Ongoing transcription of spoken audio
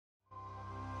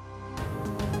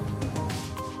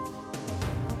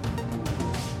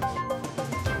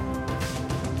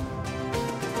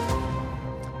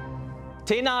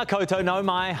Tēnā koutou no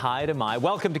mai, haere mai.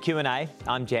 Welcome to Q&A.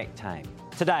 I'm Jack Tame.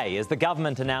 Today, as the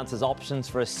government announces options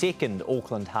for a second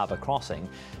Auckland harbour crossing,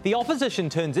 the opposition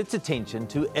turns its attention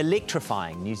to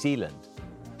electrifying New Zealand.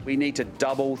 We need to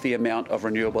double the amount of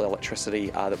renewable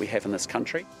electricity that we have in this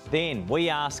country. Then we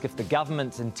ask if the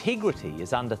government's integrity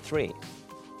is under threat.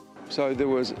 So there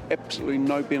was absolutely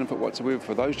no benefit whatsoever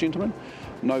for those gentlemen,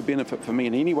 no benefit for me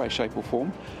in any way, shape or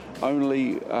form,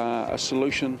 only a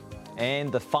solution.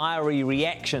 And the fiery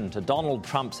reaction to Donald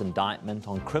Trump's indictment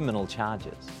on criminal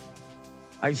charges.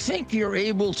 I think you're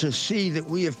able to see that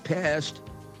we have passed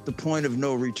the point of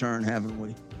no return, haven't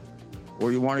we?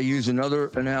 Or you want to use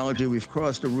another analogy, we've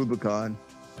crossed a Rubicon.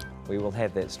 We will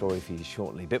have that story for you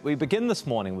shortly. But we begin this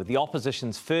morning with the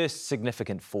opposition's first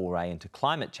significant foray into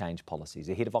climate change policies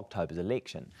ahead of October's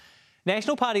election.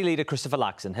 National Party leader Christopher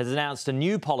Luxon has announced a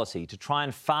new policy to try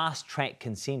and fast-track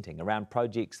consenting around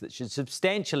projects that should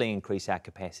substantially increase our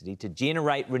capacity to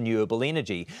generate renewable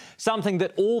energy, something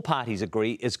that all parties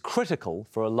agree is critical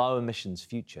for a low-emissions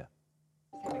future.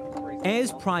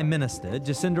 As Prime Minister,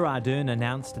 Jacinda Ardern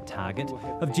announced a target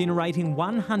of generating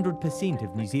 100%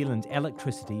 of New Zealand's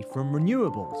electricity from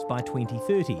renewables by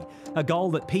 2030, a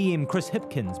goal that PM Chris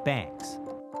Hipkins backs.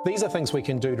 These are things we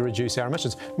can do to reduce our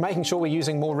emissions, making sure we're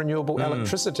using more renewable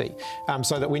electricity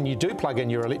so that when you do plug in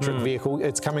your electric vehicle,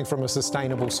 it's coming from a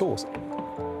sustainable source.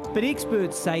 But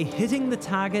experts say hitting the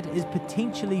target is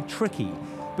potentially tricky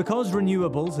because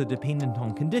renewables are dependent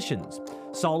on conditions.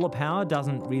 Solar power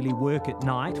doesn't really work at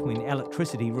night when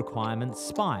electricity requirements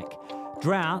spike.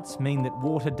 Droughts mean that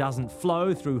water doesn't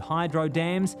flow through hydro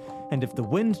dams, and if the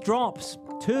wind drops,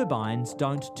 turbines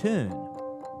don't turn.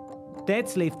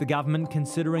 That's left the government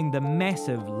considering the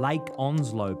massive Lake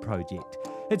Onslow project.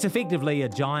 It's effectively a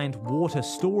giant water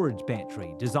storage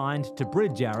battery designed to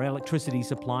bridge our electricity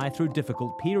supply through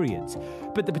difficult periods.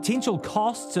 But the potential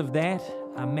costs of that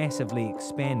are massively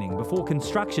expanding before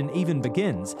construction even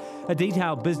begins. A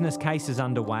detailed business case is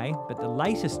underway, but the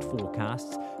latest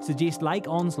forecasts suggest Lake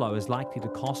Onslow is likely to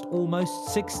cost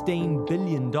almost $16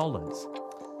 billion.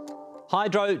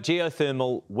 Hydro,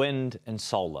 geothermal, wind and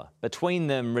solar. Between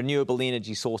them, renewable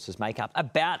energy sources make up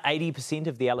about 80%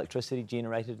 of the electricity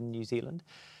generated in New Zealand.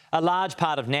 A large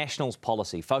part of National's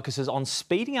policy focuses on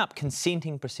speeding up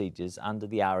consenting procedures under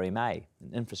the RMA.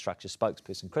 Infrastructure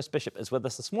spokesperson Chris Bishop is with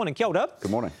us this morning. Kia ora.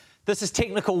 Good morning. This is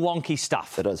technical, wonky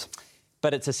stuff. It is.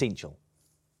 But it's essential.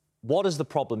 What is the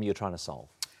problem you're trying to solve?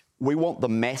 We want the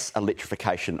mass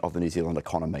electrification of the New Zealand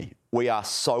economy. We are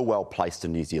so well placed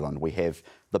in New Zealand. We have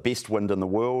the best wind in the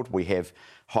world. We have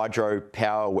hydro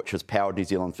power, which has powered New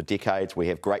Zealand for decades. We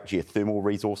have great geothermal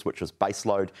resource, which is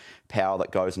baseload power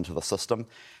that goes into the system.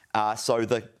 So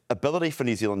the ability for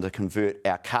New Zealand to convert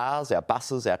our cars, our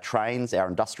buses, our trains, our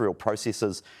industrial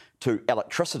processes to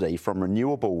electricity from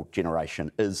renewable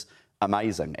generation is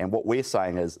amazing. And what we're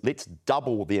saying is let's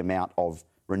double the amount of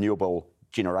renewable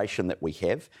generation that we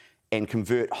have and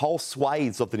convert whole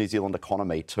swathes of the New Zealand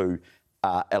economy to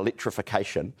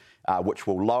electrification, which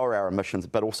will lower our emissions,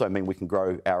 but also mean we can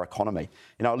grow our economy.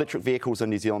 You know, electric vehicles in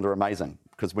New Zealand are amazing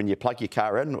because when you plug your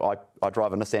car in, I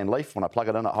drive a Nissan Leaf, when I plug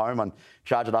it in at home and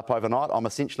charge it up overnight, I'm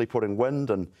essentially putting wind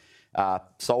and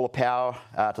solar power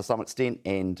to some extent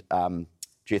and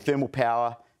geothermal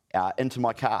power into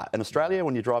my car. In Australia,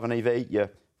 when you drive an EV,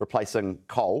 you're replacing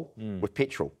coal with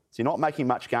petrol. So you're not making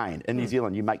much gain. In New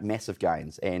Zealand, you make massive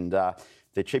gains and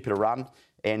they're cheaper to run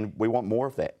and we want more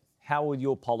of that. How will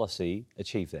your policy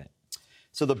achieve that?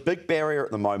 So the big barrier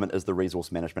at the moment is the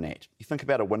Resource Management Act. You think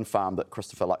about a wind farm that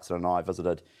Christopher Luxon and I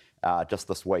visited just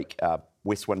this week,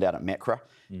 West Wind out at Macra.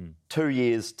 2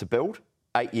 years to build,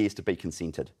 8 years to be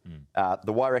consented.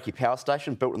 The Wairaki Power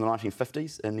Station, built in the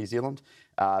 1950s in New Zealand,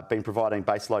 been providing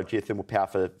baseload geothermal power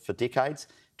for decades,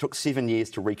 took 7 years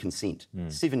to reconsent.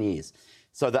 7 years.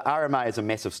 So the RMA is a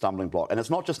massive stumbling block. And it's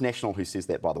not just National who says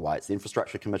that, by the way. It's the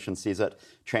Infrastructure Commission says it,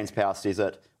 Transpower says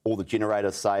it, all the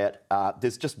generators say it.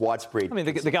 There's just widespread... I mean,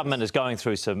 the government is going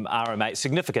through some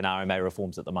significant RMA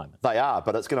reforms at the moment. They are,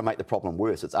 but it's going to make the problem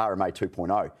worse. It's RMA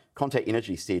 2.0. Contact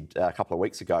Energy said a couple of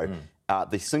weeks ago,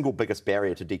 the single biggest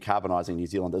barrier to decarbonising New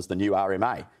Zealand is the new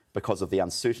RMA because of the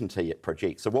uncertainty it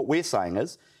projects. So what we're saying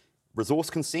is resource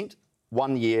consent,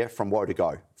 1 year from woe to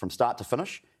go, from start to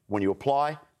finish. When you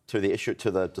apply to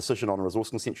the decision on a resource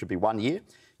consent should be 1 year.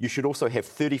 You should also have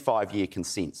 35-year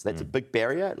consents. That's a big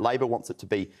barrier. Labor wants it to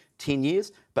be 10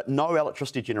 years, but no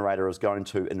electricity generator is going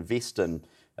to invest in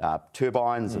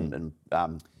turbines and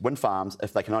wind farms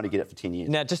if they can only get it for 10 years.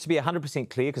 Now, just to be 100%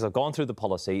 clear, because I've gone through the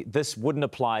policy, this wouldn't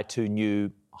apply to new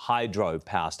hydro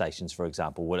power stations, for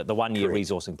example, would it? The one-year Correct.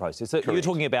 resourcing process. So you're Correct.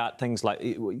 talking about things like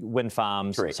wind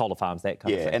farms, Correct. solar farms, that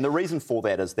kind of thing. Yeah, and the reason for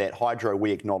that is that hydro,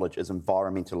 we acknowledge, is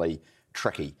environmentally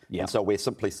tricky. Yeah. And so we're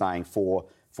simply saying for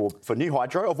new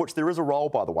hydro, of which there is a role,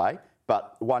 by the way,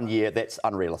 but 1 year, that's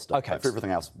unrealistic. Okay. For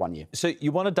everything else, 1 year. So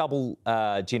you want to double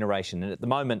generation, and at the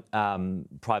moment,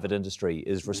 private industry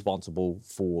is responsible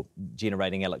for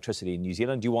generating electricity in New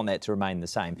Zealand. Do you want that to remain the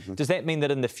same? Does that mean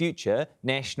that in the future,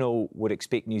 National would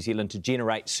expect New Zealand to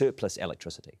generate surplus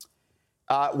electricity?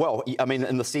 Well, I mean,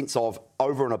 in the sense of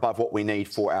over and above what we need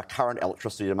for our current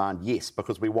electricity demand, yes,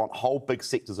 because we want whole big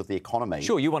sectors of the economy.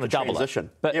 Sure, you want to double transition.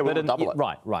 it. We want to double it.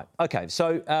 Right. Okay,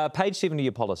 so page 7 of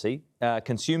your policy,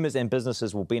 consumers and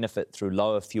businesses will benefit through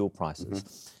lower fuel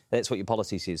prices. That's what your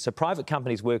policy says. So private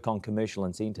companies work on commercial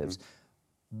incentives.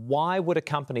 Why would a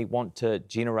company want to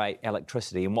generate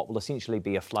electricity in what will essentially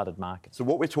be a flooded market? So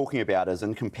what we're talking about is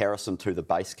in comparison to the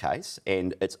base case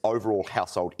and its overall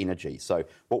household energy. So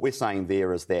what we're saying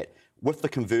there is that with the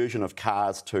conversion of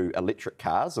cars to electric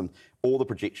cars, and all the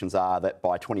projections are that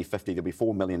by 2050 there'll be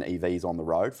 4 million EVs on the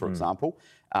road, for example,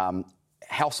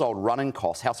 household running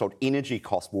costs, household energy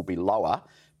costs will be lower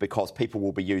because people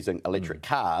will be using electric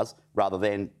cars rather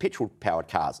than petrol-powered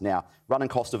cars. Now, running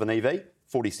cost of an EV,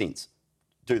 40 cents.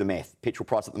 Do the math. Petrol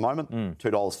price at the moment,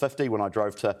 $2.50 when I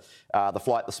drove to the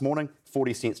flight this morning,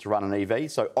 40 cents to run an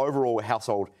EV. So overall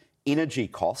household energy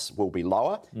costs will be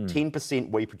lower,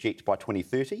 10% we project by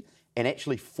 2030, and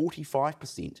actually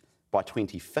 45% by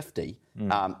 2050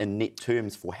 in net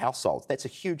terms for households. That's a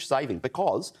huge saving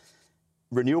because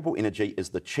renewable energy is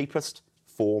the cheapest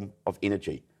form of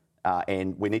energy.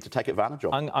 And we need to take advantage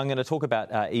of it. I'm going to talk about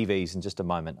EVs in just a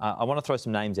moment. I want to throw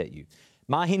some names at you.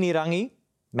 Mahinirangi,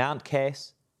 Mount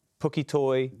Cass,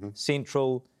 Puketoi,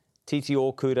 Central, Titi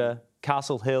Okura,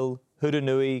 Castle Hill,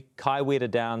 Hurunui,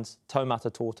 Kaiwera Downs, Taumata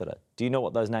Tōtara. Do you know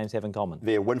what those names have in common?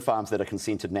 They're wind farms that are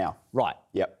consented now. Right.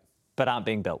 Yep. But aren't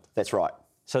being built. That's right.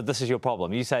 So this is your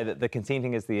problem. You say that the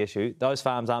consenting is the issue. Those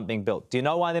farms aren't being built. Do you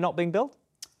know why they're not being built?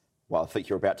 Well, I think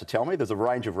you're about to tell me. There's a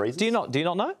range of reasons. Do you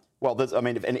not know? Well,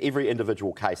 in every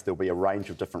individual case, there'll be a range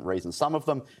of different reasons. Some of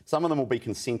them will be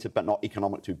consented but not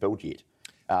economic to build yet.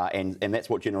 And that's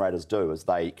what generators do, is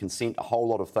they consent a whole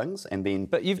lot of things and then...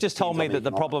 But you've just told me that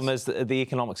the problem is is the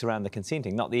economics around the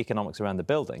consenting, not the economics around the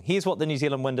building. Here's what the New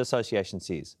Zealand Wind Association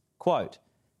says. Quote,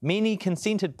 many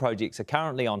consented projects are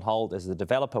currently on hold as the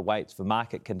developer waits for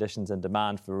market conditions and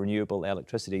demand for renewable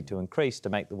electricity to increase to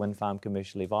make the wind farm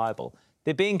commercially viable.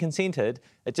 They're being consented.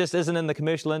 It just isn't in the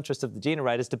commercial interest of the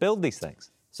generators to build these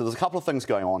things. So there's a couple of things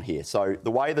going on here. So the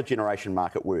way the generation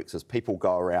market works is people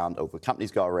go around, or the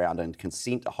companies go around and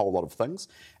consent a whole lot of things,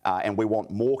 and we want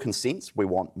more consents. We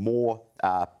want more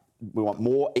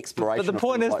exploration. But the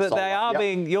point is like that solar. they are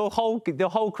being. The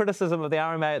whole criticism of the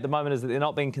RMA at the moment is that they're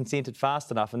not being consented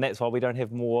fast enough, and that's why we don't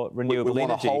have more renewable we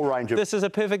want energy. A whole range of, this is a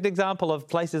perfect example of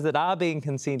places that are being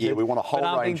consented. Yeah, we want a whole but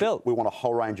aren't range. Being built. We want a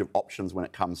whole range of options when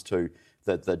it comes to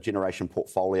the generation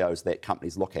portfolios that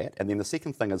companies look at. And then the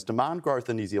second thing is demand growth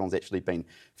in New Zealand's actually been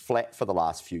flat for the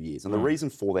last few years. And the reason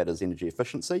for that is energy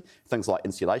efficiency, things like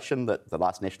insulation that the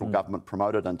last national government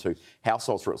promoted into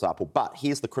households, for example. But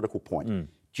here's the critical point.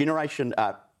 Generation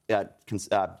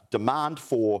demand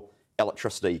for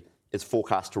electricity is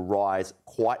forecast to rise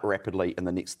quite rapidly in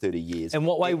the next 30 years. In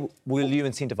what way will you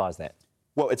incentivise that?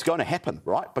 Well, it's going to happen,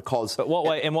 right? Because... But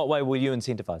in what way will you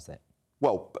incentivise that?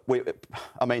 Well,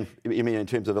 you mean in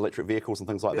terms of electric vehicles and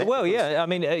things like that? Well, yeah. I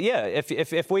mean, yeah.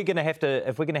 If we're going to have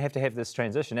to have this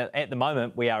transition, at the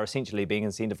moment we are essentially being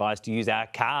incentivised to use our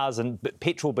cars and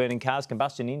petrol-burning cars,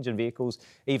 combustion engine vehicles,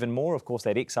 even more. Of course,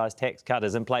 that excise tax cut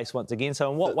is in place once again.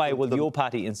 So, in what way will your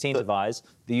party incentivise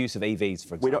the use of EVs,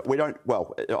 for example? We don't.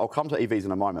 Well, I'll come to EVs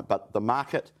in a moment, but the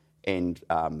market and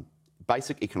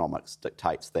basic economics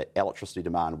dictates that electricity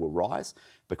demand will rise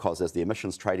because as the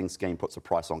emissions trading scheme puts a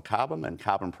price on carbon and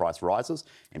carbon price rises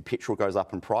and petrol goes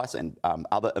up in price and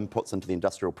other inputs into the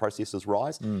industrial processes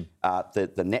rise,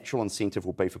 the natural incentive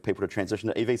will be for people to transition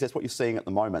to EVs. That's what you're seeing at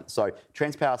the moment. So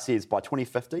Transpower says by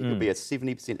 2050 there'll be a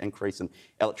 70% increase in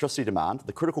electricity demand.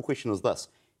 The critical question is this: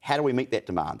 how do we meet that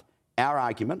demand? Our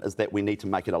argument is that we need to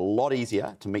make it a lot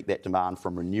easier to meet that demand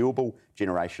from renewable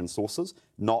generation sources,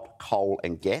 not coal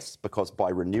and gas, because by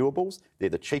renewables, they're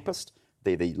the cheapest,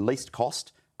 they're the least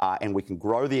cost, and we can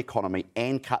grow the economy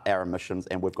and cut our emissions,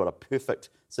 and we've got a perfect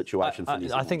situation for New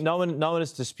Zealand. I think no one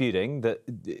is disputing that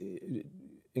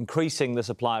increasing the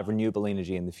supply of renewable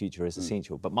energy in the future is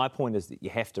essential. But my point is that you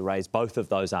have to raise both of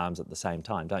those arms at the same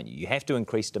time, don't you? You have to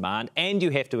increase demand and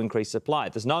you have to increase supply.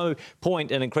 There's no point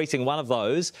in increasing one of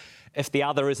those if the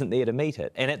other isn't there to meet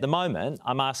it. And at the moment,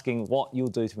 I'm asking what you'll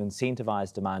do to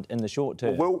incentivise demand in the short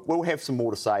term. We'll have some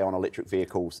more to say on electric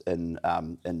vehicles in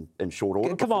short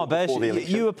order. Come on, Bash.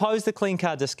 You oppose the clean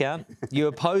car discount. You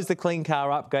oppose the clean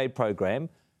car upgrade program.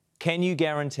 Can you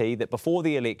guarantee that before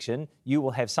the election you will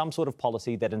have some sort of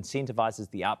policy that incentivises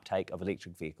the uptake of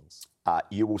electric vehicles?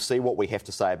 You will see what we have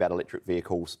to say about electric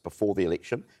vehicles before the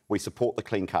election. We support the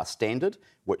Clean Car Standard,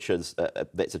 which is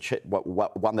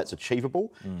one that's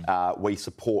achievable. We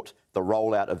support the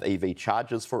rollout of EV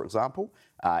chargers, for example,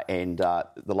 and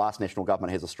the last national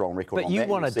government has a strong record on that. But you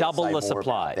want to double the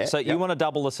supply. So you want to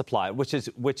double the supply, which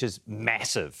is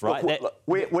massive, right? Look,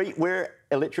 we're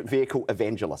electric vehicle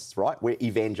evangelists, right? We're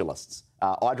evangelists.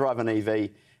 I drive an EV. In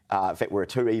fact, we're a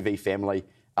 2 EV family.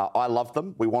 I love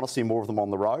them. We want to see more of them on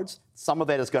the roads. Some of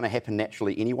that is going to happen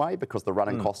naturally anyway because the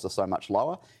running costs are so much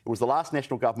lower. It was the last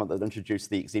national government that introduced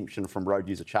the exemption from road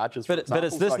user charges. But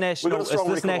it's this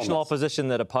national opposition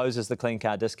that opposes the clean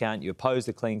car discount. You oppose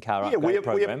the clean car upgrade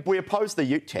program. We oppose the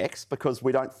ute tax because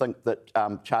we don't think that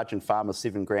charging farmers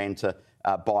 $7,000 to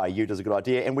buy a ute is a good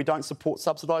idea, and we don't support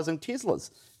subsidising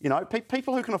Teslas. You know,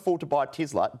 people who can afford to buy a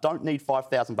Tesla don't need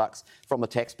 $5,000 from the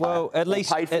taxpayer. Well, at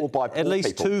least paid for by at least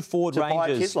people two Ford to Rangers. Buy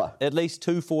a Tesla. At least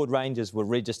 2 Ford Rangers were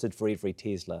registered for every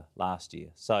Tesla last year.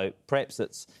 So perhaps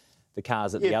it's the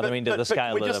cars at the other end of the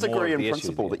scale we that just are more agree of the in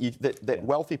issue principle that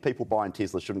wealthy people buying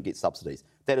Tesla shouldn't get subsidies.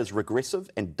 That is regressive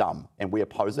and dumb, and we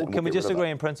oppose it. Well, can we just agree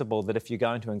in principle that if you're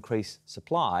going to increase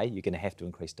supply, you're going to have to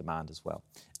increase demand as well?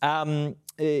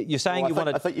 You're saying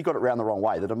I think you got it round the wrong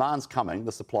way. The demand's coming,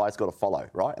 the supply's got to follow,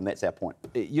 right? And that's our point.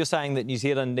 You're saying that New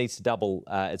Zealand needs to double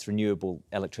its renewable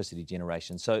electricity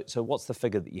generation. So what's the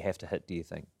figure that you have to hit, do you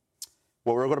think?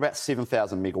 Well, we've got about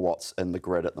 7,000 megawatts in the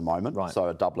grid at the moment, right. So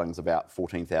a doubling's about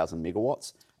 14,000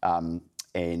 megawatts.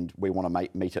 And we want to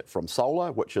meet it from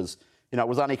solar, which is, you know, it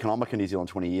was uneconomic in New Zealand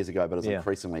 20 years ago, but it's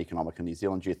increasingly economic in New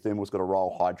Zealand. Geothermal's got a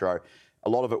role, hydro. A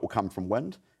lot of it will come from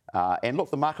wind. And look,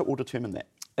 the market will determine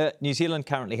that. New Zealand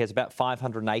currently has about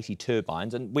 580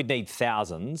 turbines, and we'd need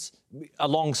thousands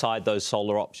alongside those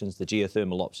solar options, the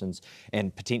geothermal options,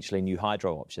 and potentially new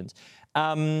hydro options.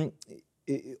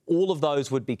 All of those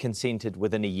would be consented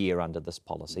within a year under this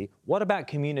policy. What about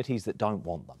communities that don't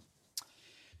want them?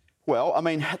 Well, I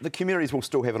mean, the communities will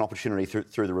still have an opportunity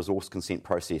through the resource consent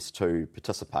process to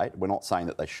participate. We're not saying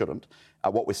that they shouldn't.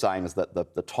 What we're saying is that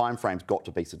the timeframe's got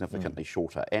to be significantly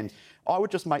shorter. And I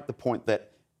would just make the point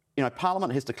that, you know,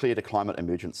 Parliament has declared a climate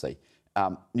emergency.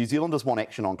 New Zealanders want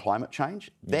action on climate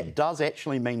change. That does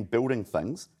actually mean building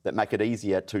things that make it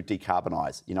easier to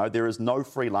decarbonise. You know, there is no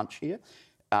free lunch here.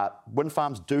 Wind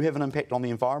farms do have an impact on the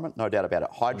environment, no doubt about it.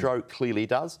 Hydro clearly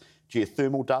does.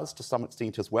 Geothermal does to some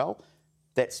extent as well.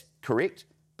 That's correct.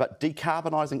 But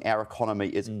decarbonising our economy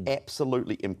is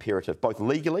absolutely imperative, both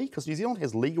legally, because New Zealand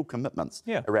has legal commitments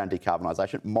around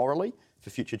decarbonisation, morally,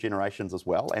 for future generations as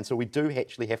well. And so we do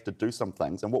actually have to do some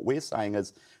things. And what we're saying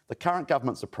is the current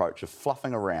government's approach of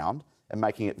fluffing around and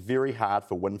making it very hard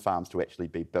for wind farms to actually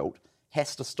be built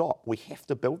has to stop. We have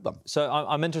to build them. So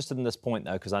I'm interested in this point,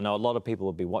 though, because I know a lot of people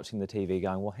will be watching the TV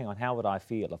going, well, hang on, how would I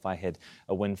feel if I had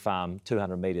a wind farm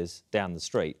 200 metres down the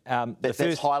street?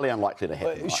 That's highly unlikely to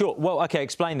happen. Right? Sure. Well, OK,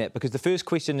 explain that, because the first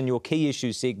question in your key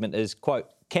issues segment is, quote,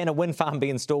 can a wind farm be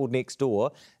installed next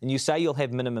door? And you say you'll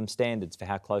have minimum standards for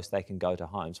how close they can go to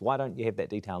homes. Why don't you have that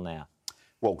detail now?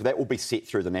 Well, that will be set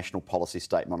through the National Policy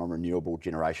Statement on Renewable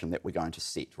Generation that we're going to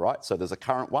set, right? So there's a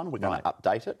current one, we're going to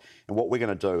update it. And what we're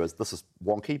going to do is, this is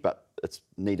wonky, but it's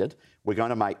needed, we're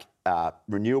going to make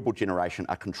renewable generation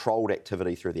a controlled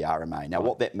activity through the RMA. Now,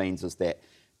 what that means is that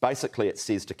basically it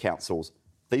says to councils,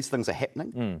 these things are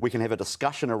happening. We can have a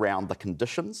discussion around the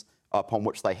conditions upon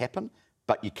which they happen,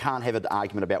 but you can't have an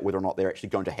argument about whether or not they're actually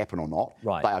going to happen or not.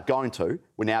 Right. They are going to.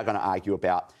 We're now going to argue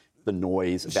about the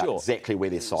noise, about exactly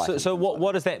where they're sited. So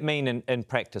what does that mean in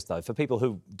practice, though, for people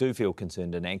who do feel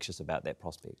concerned and anxious about that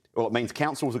prospect? Well, it means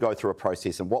councils will go through a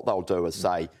process, and what they'll do is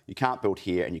say, you can't build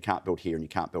here, and you can't build here, and you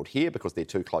can't build here because they're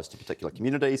too close to particular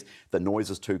communities, the noise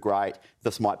is too great,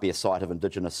 this might be a site of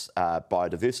Indigenous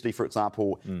biodiversity, for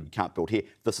example, you can't build here,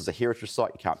 this is a heritage site,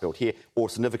 you can't build here, or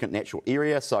significant natural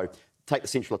area. So take the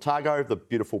Central Otago, the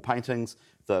beautiful paintings,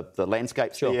 the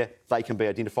landscapes there, they can be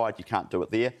identified, you can't do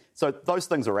it there. So those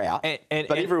things are out.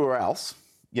 But everywhere else,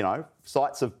 you know,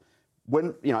 sites of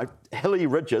wind, you know, hilly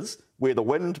ridges where the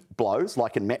wind blows,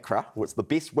 like in Macra, where it's the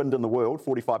best wind in the world,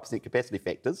 45% capacity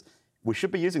factors, we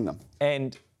should be using them.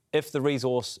 And if the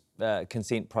resource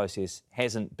consent process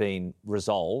hasn't been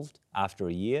resolved after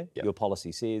a year, your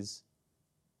policy says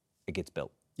it gets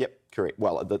built. Yep, correct.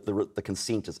 Well, the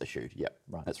consent is issued. Yep,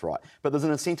 right. That's right. But there's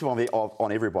an incentive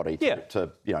on everybody to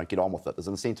get on with it. There's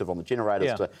an incentive on the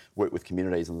generators to work with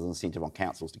communities, and there's an incentive on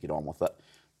councils to get on with it.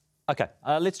 OK,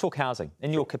 let's talk housing.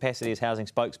 In your capacity as housing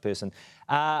spokesperson,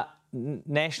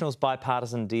 National's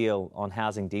bipartisan deal on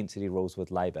housing density rules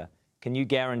with Labor, can you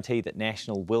guarantee that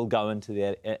National will go into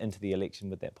the election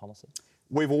with that policy?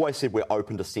 We've always said we're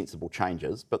open to sensible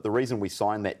changes, but the reason we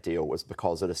signed that deal was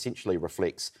because it essentially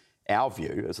reflects our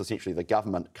view, is essentially the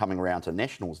government coming around to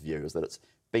National's view, is that it's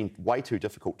been way too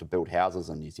difficult to build houses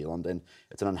in New Zealand, and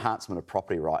it's an enhancement of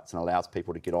property rights and allows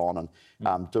people to get on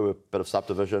and do a bit of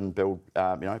subdivision, build,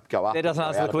 go up. That doesn't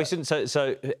answer the question.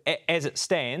 So as it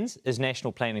stands, is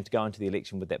National planning to go into the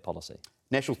election with that policy?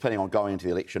 National's planning on going into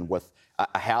the election with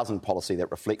a housing policy that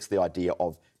reflects the idea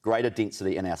of greater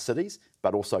density in our cities,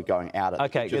 but also going out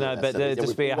at the edges of our cities.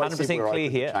 Just be 100% clear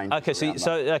here.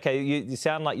 Okay, you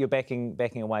sound like you're backing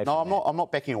away from it. No, I'm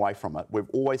not backing away from it. We've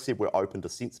always said we're open to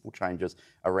sensible changes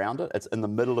around it. It's in the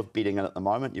middle of bedding in at the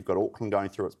moment. You've got Auckland going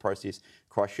through its process,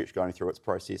 Christchurch going through its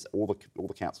process, all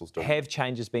the councils doing it. Have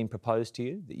changes been proposed to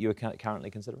you that you are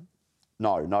currently considering?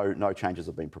 No changes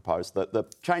have been proposed.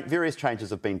 Various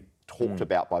changes have been talked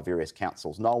about by various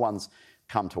councils. No one's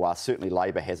come to us, certainly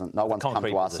Labor hasn't, no one's come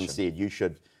to us and said you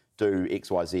should do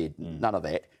X, Y, Z, none of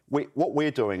that. What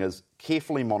we're doing is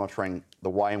carefully monitoring the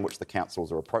way in which the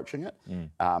councils are approaching it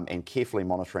and carefully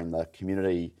monitoring the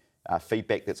community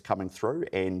feedback that's coming through,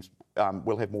 and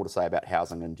we'll have more to say about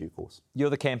housing in due course. You're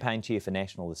the campaign chair for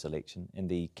National this election, and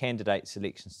the candidate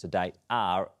selections to date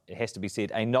are, it has to be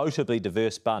said, a notably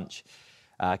diverse bunch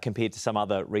compared to some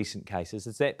other recent cases.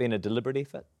 Has that been a deliberate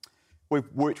effort? We've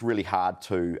worked really hard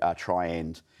to try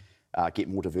and get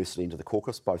more diversity into the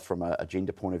caucus, both from a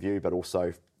gender point of view, but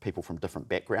also people from different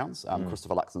backgrounds.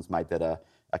 Christopher Luxon's made that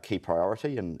a key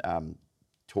priority and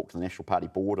talked to the National Party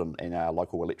board and our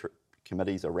local electorate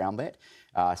committees around that.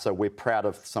 So we're proud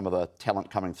of some of the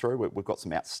talent coming through. We've got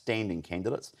some outstanding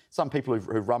candidates, some people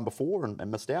who've run before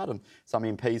and missed out, and some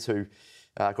MPs who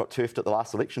got turfed at the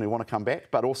last election who want to come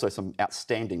back, but also some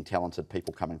outstanding talented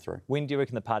people coming through. When do you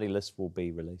reckon the party list will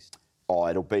be released? Oh,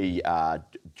 it'll be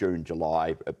June,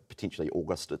 July, potentially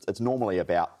August. It's normally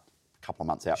about a couple of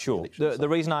months out. Sure. The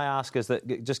reason I ask is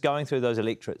that just going through those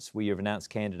electorates where you've announced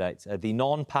candidates, the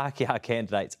non-Pākehā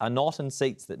candidates are not in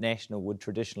seats that National would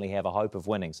traditionally have a hope of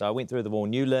winning. So I went through them all: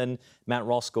 Newlyn, Mount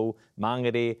Roskill,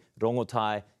 Mangere,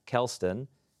 Rongotai, Kelston.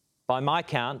 By my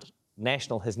count,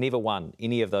 National has never won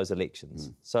any of those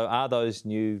elections. So are those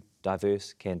new,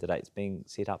 diverse candidates being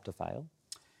set up to fail?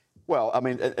 Well, I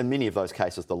mean, in many of those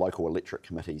cases, the local electorate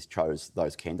committees chose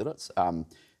those candidates.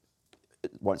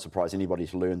 It won't surprise anybody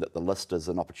to learn that the list is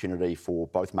an opportunity for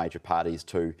both major parties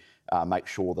to make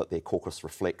sure that their caucus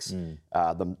reflects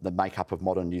the makeup of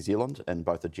modern New Zealand in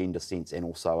both a gender sense and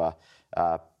also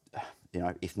a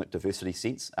ethnic diversity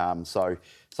sense. So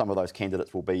some of those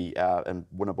candidates will be in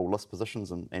winnable list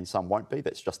positions and some won't be.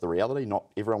 That's just the reality. Not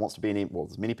everyone wants to be an MP. Well,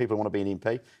 there's many people who want to be an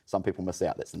MP. Some people miss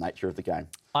out. That's the nature of the game.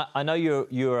 I know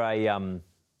you're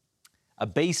a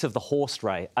beast of the horse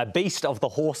race. A beast of the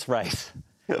horse race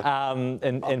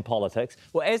in politics.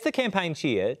 Well, as the campaign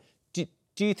chair, do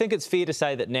you think it's fair to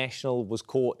say that National was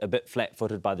caught a bit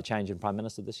flat-footed by the change in Prime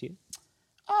Minister this year?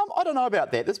 I don't know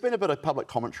about that. There's been a bit of public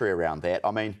commentary around that.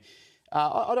 I mean,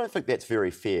 I don't think that's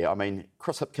very fair. I mean,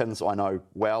 Chris Hipkins, I know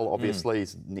well, obviously.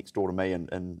 He's next door to me in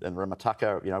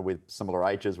Rimutaka. We're similar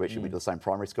ages. We actually went to the same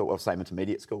primary school, or same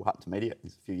intermediate school, Hutt Intermediate.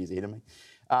 He's a few years ahead of me.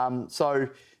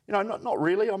 Not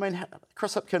really. I mean,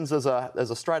 Chris Hipkins is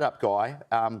a straight-up guy,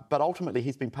 but ultimately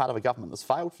he's been part of a government that's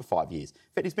failed for 5 years. In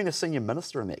fact, he's been a senior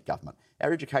minister in that government.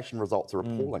 Our education results are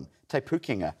appalling. Te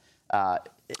Pukenga,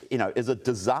 is a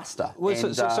disaster.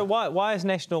 Well, so why has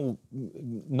National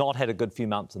not had a good few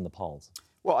months in the polls?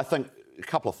 Well, I think a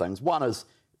couple of things. One is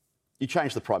you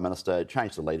change the Prime Minister,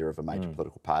 change the leader of a major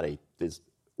political party, there's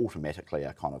automatically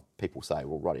a kind of people say,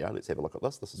 well, rightio, let's have a look at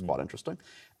this. This is quite interesting.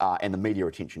 And the media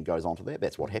attention goes on to that.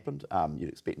 That's what happened. You'd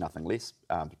expect nothing less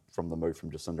from the move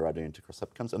from Jacinda Ardern to Chris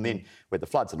Hipkins. And then we had the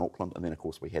floods in Auckland, and then, of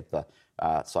course, we had the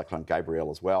Cyclone Gabrielle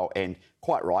as well. And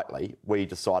quite rightly, we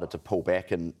decided to pull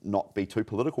back and not be too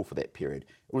political for that period.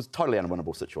 It was a totally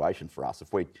unwinnable situation for us.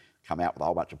 If we'd come out with a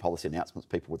whole bunch of policy announcements,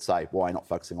 people would say, why not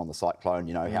focusing on the cyclone?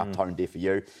 How tone deaf are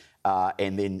you?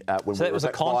 And then when so that was a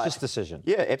conscious decision?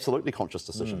 Yeah, absolutely conscious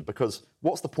decision. Because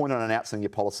what's the point in announcing your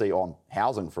policy on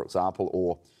housing, for example,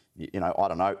 or, I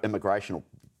don't know, immigration, or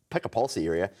pick a policy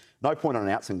area? No point in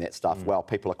announcing that stuff while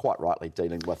people are quite rightly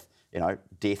dealing with,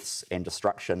 deaths and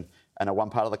destruction in one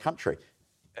part of the country.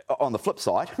 On the flip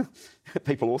side,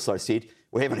 people also said,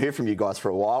 we haven't heard from you guys for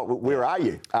a while. Where are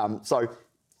you? So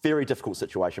very difficult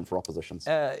situation for oppositions.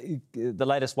 The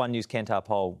latest One News Kantar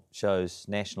poll shows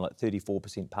National at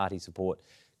 34% party support,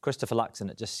 Christopher Luxon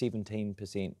at just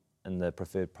 17% in the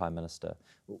preferred Prime Minister.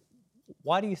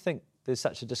 Why do you think there's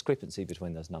such a discrepancy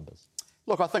between those numbers?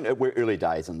 Look, I think we're early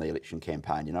days in the election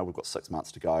campaign. You know, we've got 6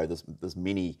 months to go. There's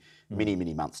many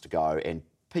months to go, and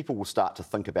people will start to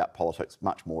think about politics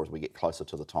much more as we get closer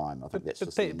to the time. I think that's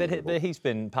just inevitable. But he's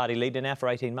been party leader now for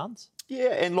 18 months? Yeah,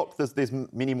 and look, there's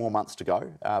many more months to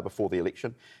go before the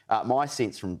election. My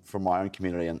sense from my own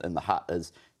community in the Hut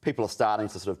is people are starting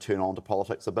to sort of turn on to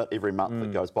politics a bit. Every month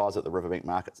that goes by. I was at the Riverbank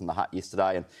Markets in the Hut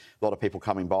yesterday, and a lot of people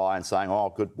coming by and saying,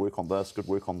 oh, good work on this, good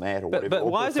work on that, or whatever. But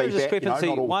why is there a discrepancy?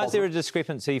 Why is there a positive.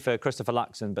 Discrepancy for Christopher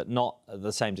Luxon, but not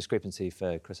the same discrepancy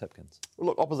for Chris Hipkins? Well,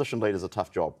 look, opposition leader's a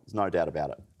tough job. There's no doubt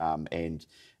about it. And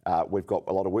we've got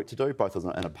a lot of work to do, both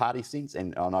in a party sense,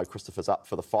 and I know Christopher's up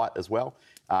for the fight as well,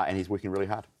 and he's working really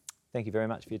hard. Thank you very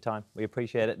much for your time. We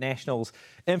appreciate it. National's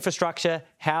infrastructure,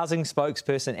 housing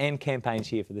spokesperson and campaign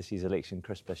chair for this year's election,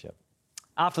 Chris Bishop.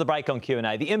 After the break on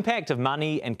Q&A, the impact of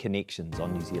money and connections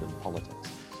on New Zealand politics.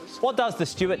 What does the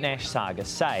Stuart Nash saga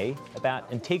say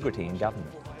about integrity in government?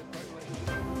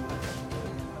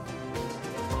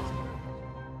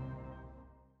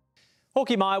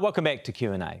 Hoki mai, welcome back to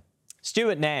Q&A.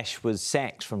 Stuart Nash was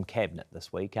sacked from Cabinet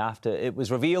this week after it was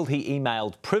revealed he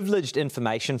emailed privileged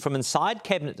information from inside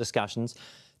Cabinet discussions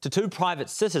to two private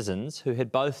citizens who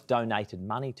had both donated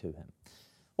money to him.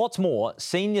 What's more,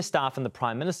 senior staff in the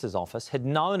Prime Minister's office had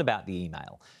known about the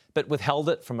email, but withheld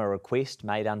it from a request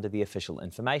made under the Official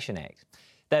Information Act.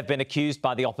 They've been accused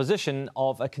by the opposition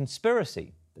of a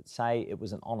conspiracy, but say it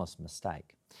was an honest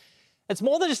mistake. It's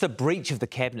more than just a breach of the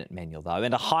Cabinet manual, though,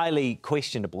 and a highly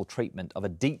questionable treatment of a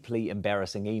deeply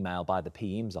embarrassing email by the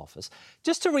PM's office.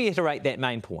 Just to reiterate that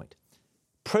main point,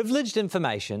 privileged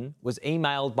information was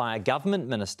emailed by a government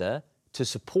minister to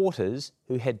supporters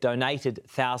who had donated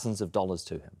thousands of dollars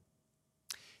to him.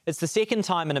 It's the second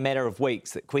time in a matter of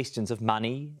weeks that questions of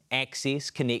money, access,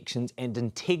 connections and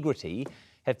integrity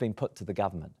have been put to the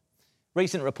government.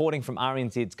 Recent reporting from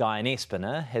RNZ's Guy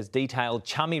Espiner has detailed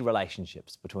chummy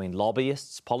relationships between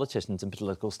lobbyists, politicians and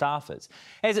political staffers.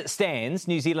 As it stands,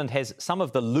 New Zealand has some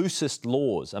of the loosest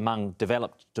laws among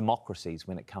developed democracies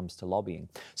when it comes to lobbying.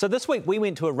 So this week we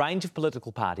went to a range of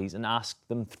political parties and asked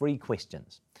them 3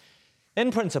 questions.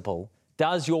 In principle,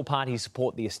 does your party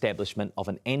support the establishment of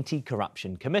an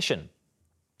anti-corruption commission?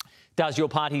 Does your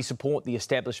party support the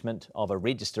establishment of a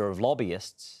register of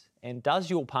lobbyists? And does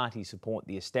your party support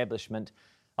the establishment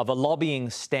of a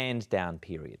lobbying stand-down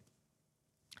period?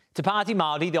 Te Pāti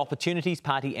Māori, the Opportunities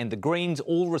Party and the Greens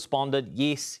all responded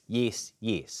yes, yes,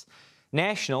 yes.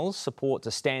 Nationals supports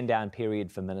a stand-down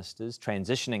period for ministers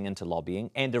transitioning into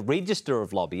lobbying and a register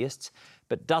of lobbyists,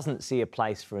 but doesn't see a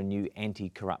place for a new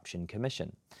anti-corruption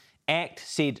commission. ACT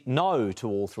said no to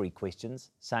all 3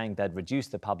 questions, saying they'd reduce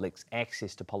the public's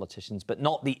access to politicians, but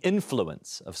not the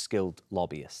influence of skilled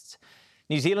lobbyists.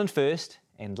 New Zealand First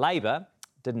and Labour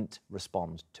didn't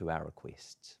respond to our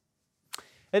requests.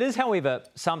 It is, however,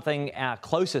 something our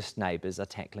closest neighbours are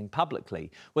tackling publicly,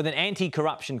 with an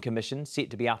anti-corruption commission set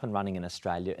to be up and running in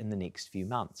Australia in the next few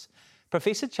months.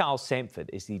 Professor Charles Sampford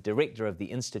is the Director of the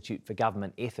Institute for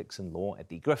Government Ethics and Law at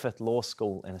the Griffith Law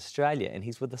School in Australia, and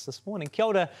he's with us this morning. Kia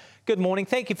ora, good morning.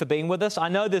 Thank you for being with us. I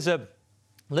know there's a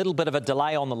little bit of a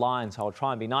delay on the line, so I'll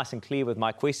try and be nice and clear with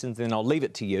my questions, then I'll leave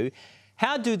it to you.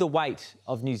 How do the weight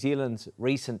of New Zealand's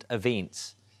recent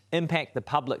events impact the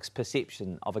public's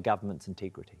perception of a government's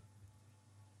integrity?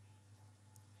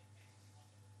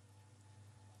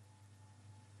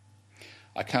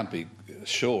 I can't be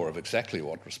sure of exactly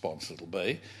what response it'll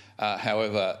be.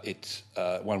 However,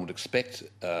 one would expect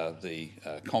the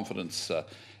confidence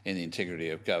in the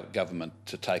integrity of government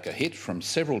to take a hit from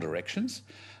several directions.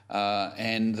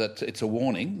 And that it's a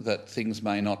warning that things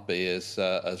may not be as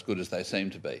good as they seem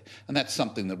to be. And that's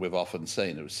something that we've often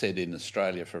seen. It was said in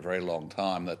Australia for a very long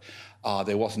time that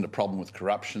there wasn't a problem with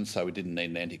corruption, so we didn't need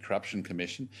an anti-corruption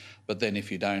commission. But then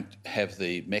if you don't have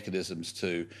the mechanisms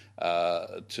to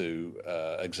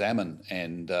examine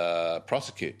and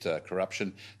prosecute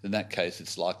corruption, in that case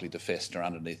it's likely to fester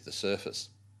underneath the surface.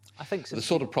 I think so. The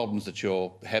sort of problems that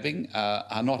you're having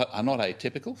are not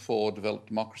atypical for developed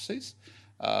democracies.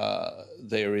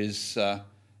 There is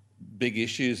big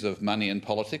issues of money in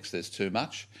politics, there's too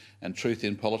much, and truth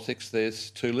in politics, there's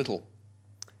too little.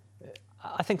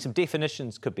 I think some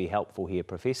definitions could be helpful here,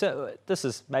 Professor. This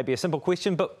is maybe a simple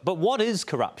question, but what is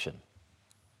corruption?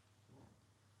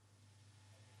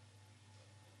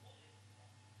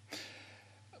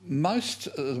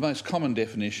 The most common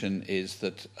definition is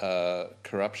that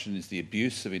corruption is the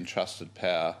abuse of entrusted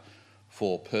power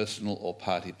for personal or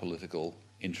party political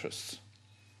interests.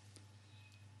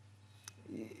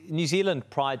 New Zealand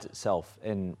prides itself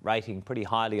in rating pretty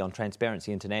highly on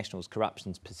Transparency International's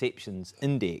Corruption Perceptions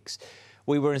Index.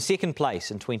 We were in second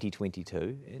place in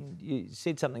 2022, and you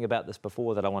said something about this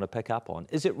before that I want to pick up on.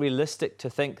 Is it realistic to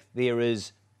think there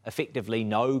is effectively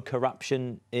no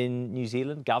corruption in New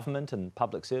Zealand, government and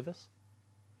public service?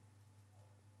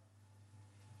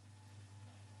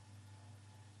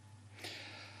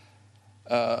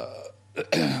 Well,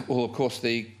 of course,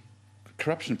 the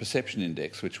Corruption Perception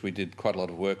Index, which we did quite a lot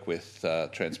of work with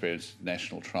Transparency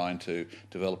International trying to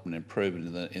develop an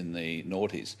improvement in the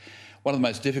noughties. One of the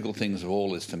most difficult things of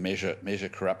all is to measure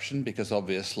corruption, because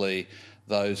obviously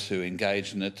those who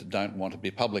engage in it don't want to be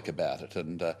public about it.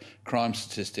 And crime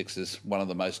statistics is one of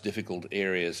the most difficult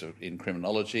areas in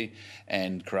criminology,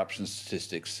 and corruption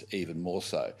statistics even more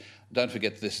so. Don't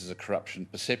forget this is a Corruption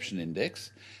Perception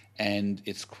Index, and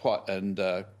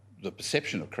the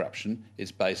perception of corruption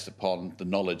is based upon the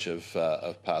knowledge of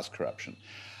past corruption.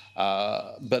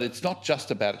 But it's not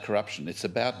just about corruption, it's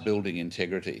about building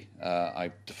integrity.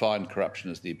 I define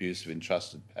corruption as the abuse of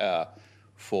entrusted power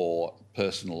for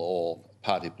personal or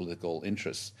party political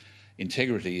interests.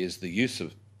 Integrity is the use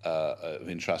of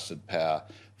entrusted power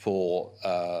for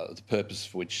the purpose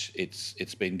for which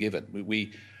it's been given.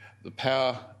 The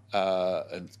power,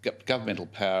 governmental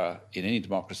power in any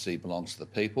democracy belongs to the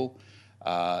people.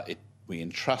 We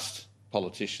entrust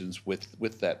politicians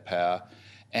with that power,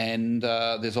 and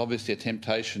there's obviously a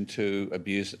temptation to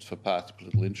abuse it for party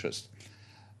political interest.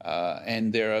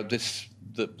 And there are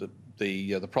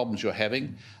the problems you're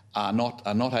having are not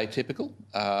atypical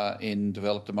in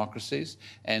developed democracies,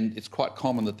 and it's quite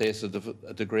common that there's a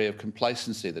degree of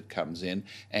complacency that comes in,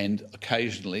 and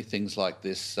occasionally things like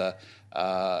this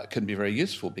can be very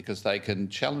useful because they can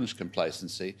challenge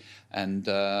complacency and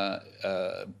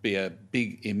be a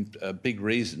big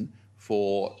reason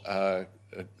for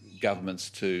governments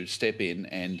to step in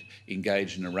and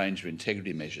engage in a range of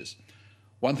integrity measures.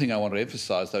 One thing I want to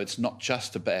emphasise, though, it's not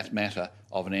just a matter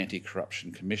of an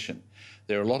anti-corruption commission.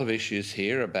 There are a lot of issues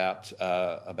here about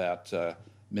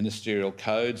ministerial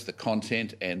codes, the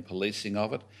content and policing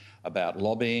of it, about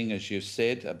lobbying, as you've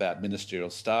said, about ministerial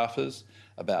staffers,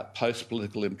 about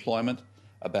post-political employment,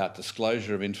 about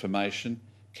disclosure of information,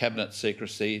 cabinet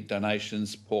secrecy,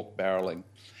 donations, pork barrelling.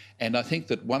 And I think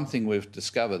that one thing we've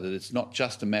discovered that it's not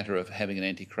just a matter of having an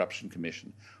anti-corruption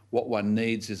commission. What one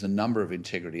needs is a number of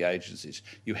integrity agencies.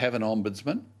 You have an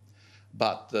ombudsman,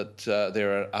 but that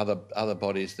there are other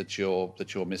bodies that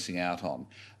you're missing out on.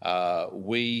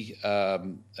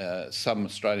 Some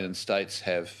Australian states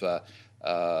have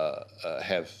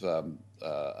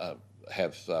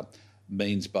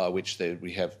means by which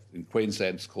we have in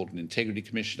Queensland it's called an integrity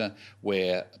commissioner,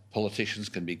 where politicians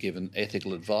can be given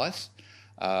ethical advice,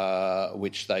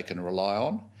 which they can rely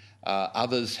on.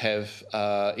 Others have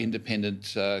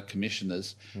independent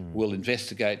commissioners will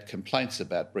investigate complaints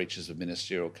about breaches of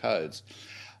ministerial codes.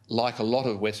 Like a lot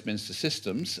of Westminster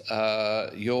systems,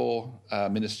 your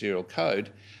ministerial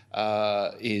code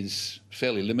is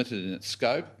fairly limited in its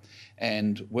scope,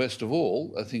 and worst of all,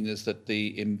 the thing is that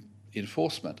the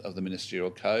enforcement of the ministerial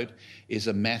code is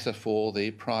a matter for the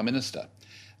Prime Minister.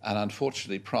 And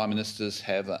unfortunately, Prime Ministers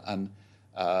have a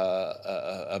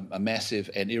massive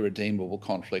and irredeemable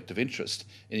conflict of interest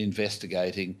in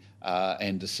investigating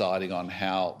and deciding on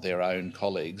how their own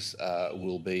colleagues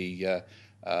will be,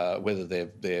 whether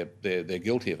they're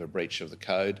guilty of a breach of the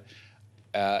code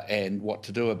and what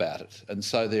to do about it. And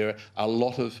so there are a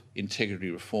lot of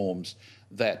integrity reforms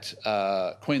that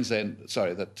Queensland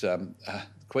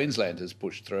has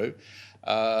pushed through.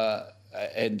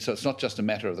 And so it's not just a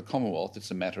matter of the Commonwealth,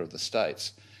 it's a matter of the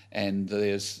states. And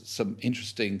there's some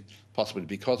interesting possibility,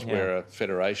 because we're a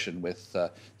federation with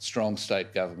strong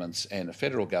state governments and a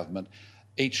federal government,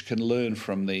 each can learn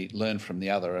from the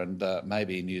other, and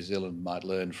maybe New Zealand might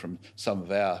learn from some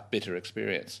of our bitter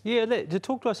experience. Yeah, to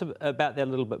talk to us about that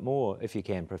a little bit more, if you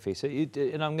can, Professor.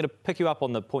 And I'm going to pick you up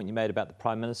on the point you made about the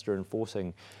Prime Minister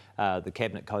enforcing the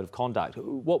Cabinet Code of Conduct.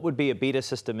 What would be a better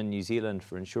system in New Zealand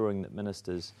for ensuring that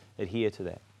ministers adhere to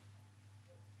that?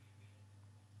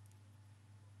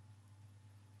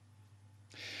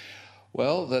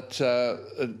 Well, that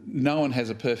no one has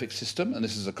a perfect system, and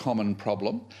this is a common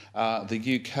problem.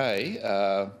 The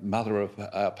UK, mother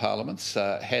of parliaments,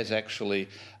 has actually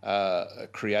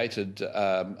created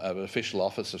an official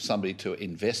office of somebody to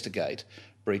investigate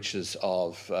breaches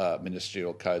of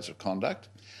ministerial codes of conduct.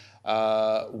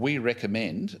 We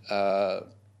recommend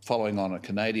following on a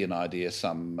Canadian idea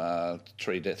some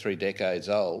 3 decades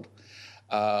old,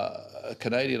 a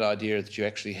Canadian idea that you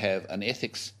actually have an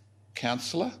ethics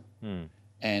counsellor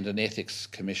and an ethics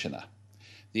commissioner.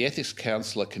 The ethics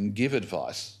counsellor can give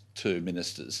advice to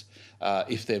ministers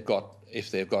if they've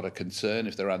got a concern,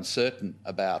 if they're uncertain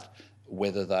about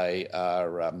whether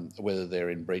they're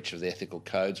in breach of the ethical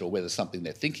codes or whether something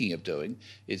they're thinking of doing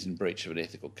is in breach of an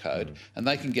ethical code, and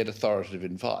they can get authoritative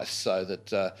advice. So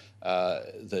that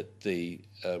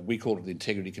we call it the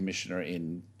Integrity Commissioner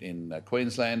in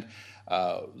Queensland.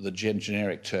 The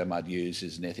generic term I'd use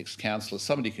is an ethics counsellor.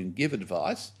 Somebody can give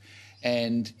advice,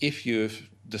 and if you've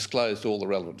disclosed all the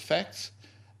relevant facts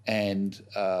and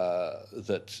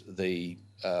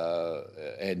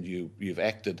you've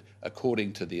acted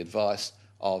according to the advice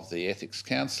of the ethics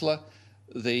counsellor,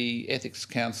 the ethics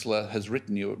counsellor has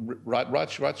written you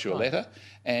writes you a letter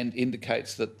and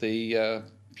indicates that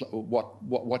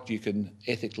what you can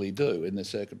ethically do in the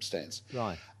circumstance.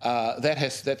 Right.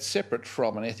 That's separate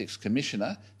from an ethics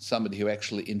commissioner, somebody who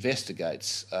actually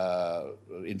investigates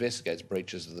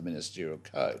breaches of the ministerial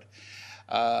code.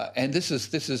 And this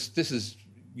is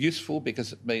useful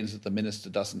because it means that the minister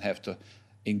doesn't have to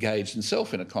engage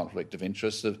himself in a conflict of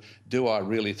interest of, do I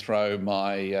really throw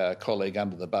my colleague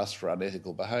under the bus for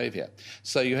unethical behaviour?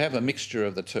 So you have a mixture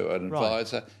of the two, an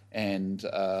advisor and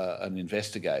an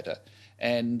investigator.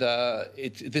 And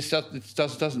this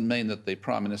doesn't mean that the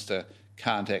Prime Minister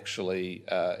can't actually,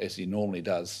 as he normally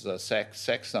does,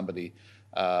 sack somebody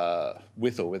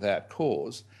with or without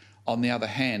cause. On the other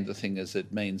hand, the thing is,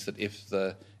 it means that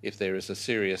if there is a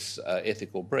serious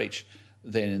ethical breach,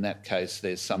 then in that case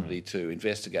there's somebody to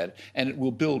investigate it, and it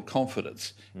will build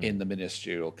confidence in the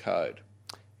ministerial code.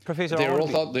 Professor, there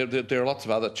are lots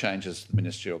of other changes to the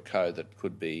ministerial code that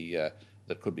could be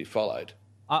followed.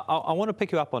 I want to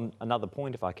pick you up on another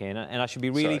point, if I can, and I should be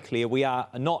really clear. We are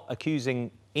not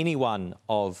accusing anyone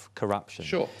of corruption.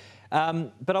 Sure.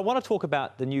 But I want to talk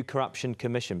about the new Corruption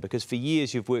Commission, because for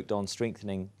years you've worked on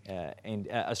strengthening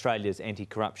Australia's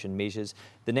anti-corruption measures.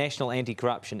 The National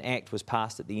Anti-Corruption Act was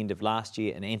passed at the end of last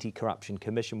year. An Anti-Corruption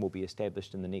Commission will be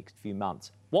established in the next few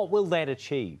months. What will that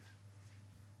achieve?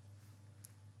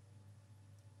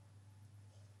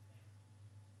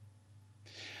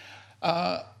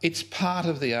 It's part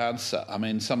of the answer. I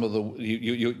mean, some of the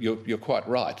you're quite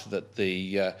right that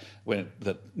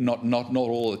not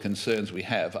all the concerns we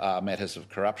have are matters of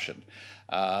corruption,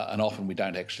 and often we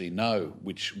don't actually know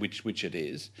which it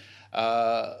is.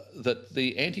 That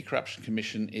the Anti-Corruption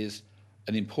Commission is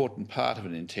an important part of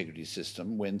an integrity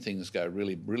system when things go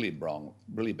really wrong,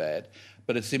 really bad.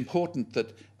 But it's important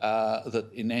that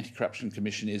an Anti-Corruption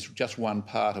Commission is just one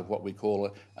part of what we call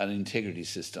an integrity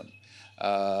system.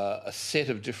 A set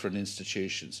of different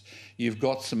institutions. You've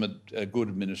got some good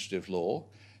administrative law.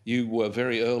 You were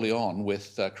very early on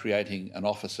with creating an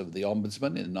office of the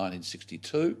Ombudsman in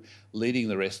 1962, leading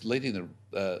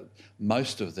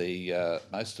most of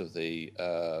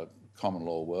the common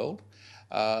law world,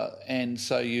 and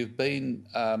so you've been,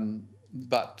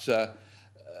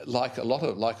 like a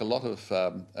lot of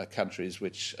countries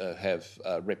which have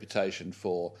a reputation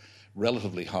for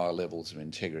relatively high levels of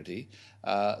integrity,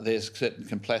 there's certain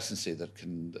complacency that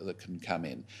can come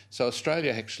in. So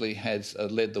Australia actually has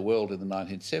led the world in the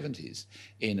 1970s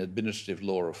in administrative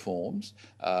law reforms,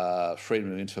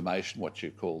 freedom of information, what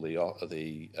you call the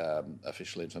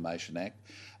Official Information Act,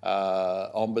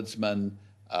 Ombudsman,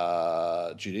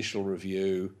 judicial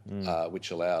review,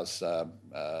 which allows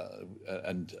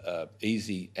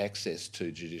easy access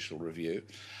to judicial review,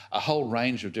 a whole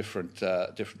range of different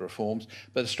reforms.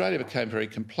 But Australia became very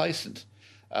complacent,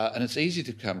 and it's easy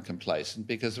to become complacent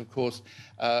because, of course,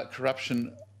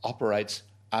 corruption operates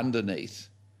underneath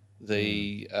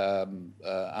the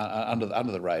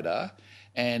under the radar,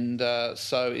 and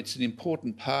so it's an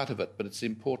important part of it. But it's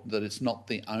important that it's not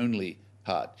the only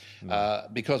part,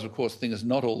 because of course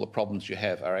not all the problems you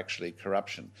have are actually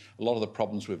corruption. A lot of the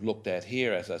problems we've looked at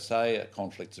here, as I say, are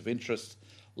conflicts of interest,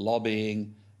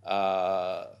 lobbying,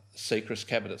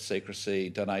 cabinet secrecy,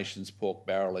 donations, pork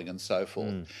barrelling and so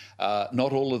forth.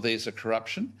 Not all of these are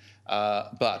corruption,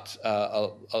 but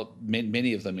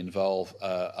many of them involve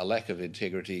a lack of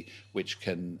integrity which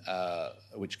can,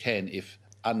 if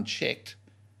unchecked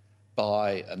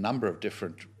by a number of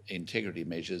different integrity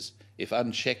measures,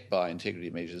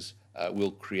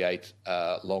 will create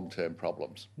long-term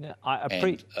problems. Now,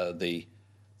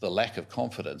 the lack of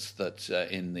confidence that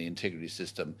in the integrity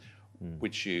system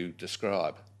which you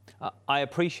describe. I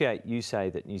appreciate you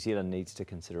say that New Zealand needs to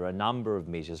consider a number of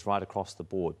measures right across the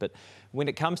board, but when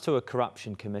it comes to a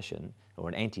corruption commission or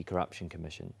an anti-corruption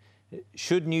commission,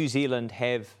 should New Zealand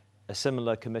have a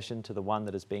similar commission to the one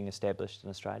that is being established in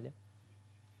Australia?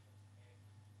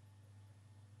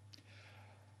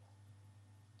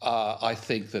 I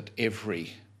think that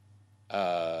every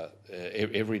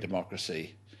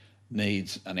democracy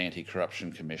needs an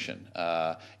anti-corruption commission.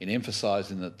 In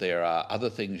emphasising that there are other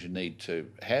things you need to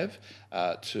have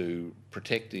to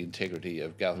protect the integrity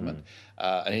of government,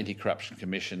 an anti-corruption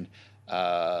commission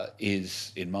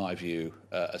is, in my view,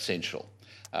 essential.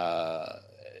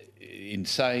 In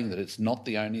saying that it's not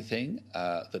the only thing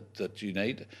that you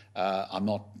need, I'm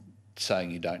not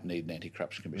saying you don't need an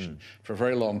anti-corruption commission. For a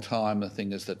very long time, the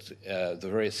thing is that the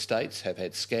various states have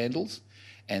had scandals,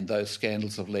 and those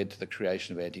scandals have led to the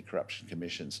creation of anti-corruption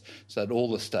commissions, so that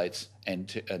all the states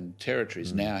and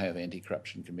territories now have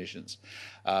anti-corruption commissions.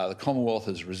 The Commonwealth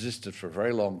has resisted for a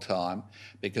very long time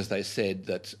because they said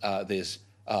that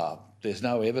there's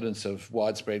no evidence of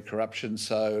widespread corruption,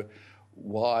 so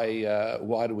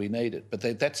why do we need it? But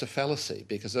that's a fallacy,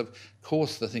 because of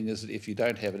course the thing is that if you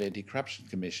don't have an anti-corruption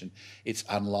commission, it's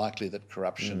unlikely that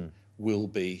corruption will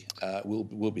be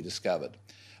discovered.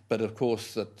 But of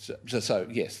course,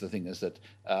 yes, the thing is that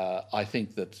I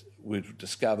think that we've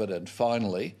discovered, and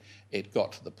finally it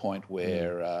got to the point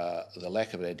where the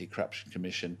lack of an anti-corruption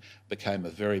commission became a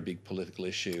very big political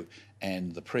issue,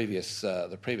 and the previous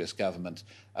government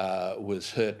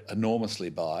was hurt enormously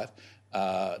by it.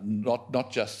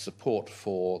 Not just support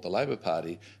for the Labor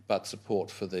Party, but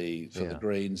support for the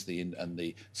Greens and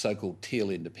the so-called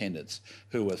teal independents,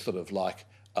 who were sort of like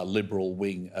a liberal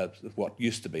wing of what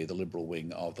used to be the liberal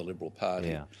wing of the Liberal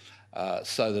Party.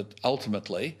 So that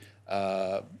ultimately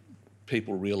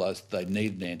people realised they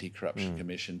need an anti-corruption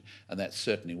commission, and that's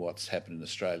certainly what's happened in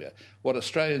Australia. What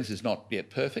Australians is not yet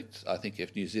perfect. I think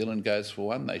if New Zealand goes for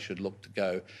one, they should look to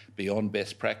go beyond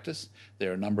best practice.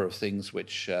 There are a number of things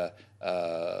which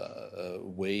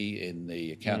we in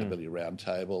the Accountability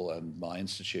Roundtable and my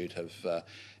institute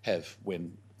have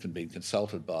when been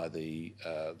consulted by the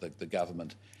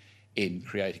government in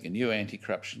creating a new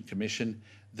anti-corruption commission.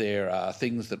 There are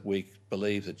things that we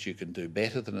believe that you can do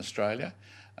better than Australia,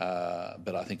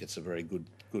 but I think it's a very good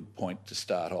point to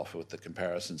start off with the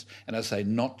comparisons. And I say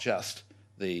not just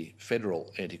the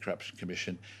federal anti-corruption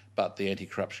commission, but the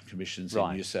anti-corruption commissions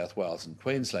in New South Wales and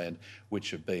Queensland, which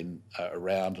have been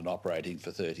around and operating for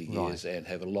 30 years and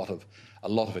have a lot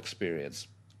of experience.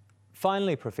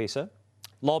 Finally, Professor,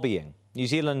 lobbying. New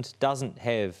Zealand doesn't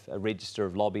have a register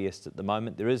of lobbyists at the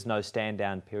moment. There is no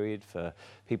stand-down period for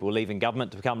people leaving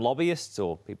government to become lobbyists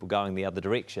or people going the other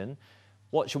direction.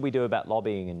 What should we do about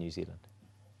lobbying in New Zealand?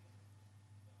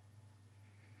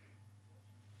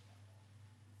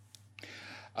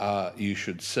 You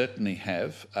should certainly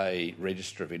have a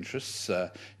register of interests.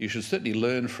 You should certainly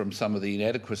learn from some of the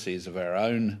inadequacies of our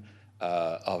own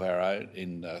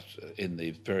in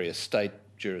the various state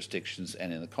jurisdictions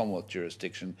and in the Commonwealth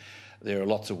jurisdiction. There are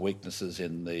lots of weaknesses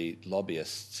in the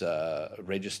lobbyists'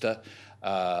 register.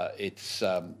 It's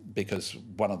because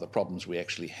one of the problems we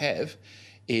actually have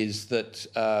is that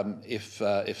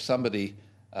if somebody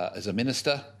is a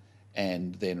minister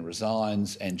and then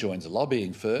resigns and joins a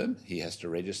lobbying firm, he has to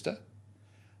register.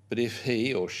 But if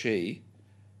he or she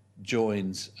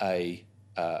joins a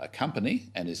company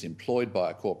and is employed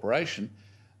by a corporation,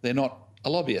 they're not a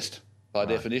lobbyist by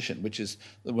definition, which is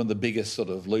one of the biggest sort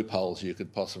of loopholes you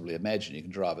could possibly imagine. You can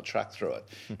drive a truck through it.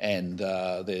 And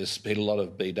there's been a lot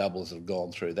of B-doubles that have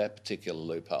gone through that particular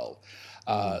loophole.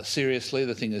 Seriously,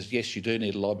 the thing is, yes, you do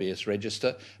need a lobbyist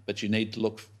register, but you need to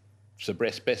look for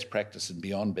best practice and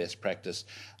beyond best practice.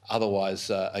 Otherwise,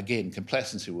 again,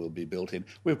 complacency will be built in.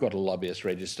 We've got a lobbyist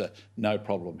register, no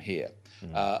problem here.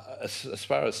 As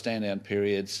far as stand-down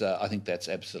periods, I think that's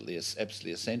absolutely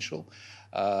essential.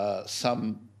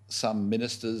 Some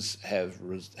ministers have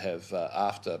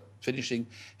after finishing,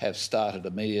 have started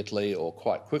immediately or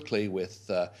quite quickly with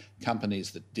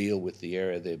companies that deal with the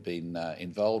area they've been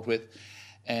involved with,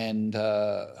 and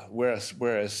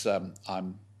whereas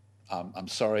I'm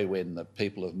sorry when the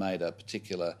people have made a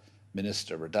particular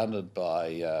minister redundant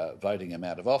by voting him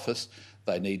out of office.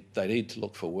 They need to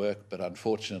look for work, but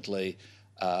unfortunately,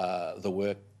 the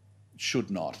work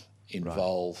should not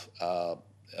involve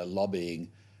lobbying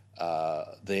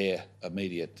their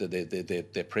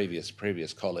previous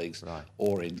colleagues,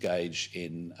 or engage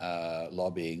in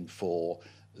lobbying for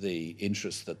the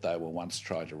interests that they were once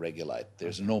trying to regulate.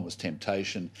 There's enormous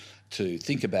temptation to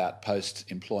think about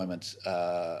post-employment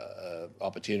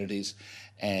opportunities,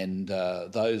 and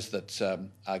those that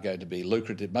are going to be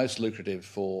most lucrative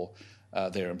for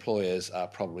their employers are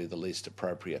probably the least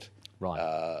appropriate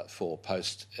for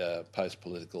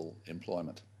post-political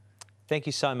employment. Thank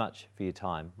you so much for your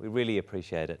time. We really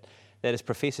appreciate it. That is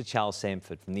Professor Charles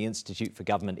Sampford from the Institute for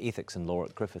Government Ethics and Law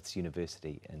at Griffith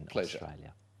University in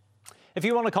Australia. If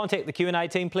you want to contact the Q&A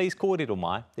team, please Kōrero or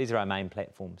mai. These are our main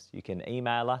platforms. You can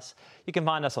email us. You can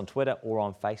find us on Twitter or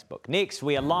on Facebook. Next,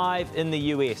 we are live in the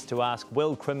US to ask,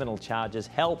 will criminal charges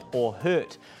help or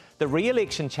hurt the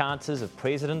re-election chances of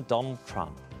President Donald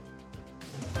Trump?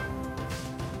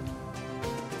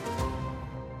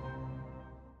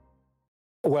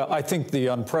 Well, I think the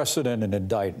unprecedented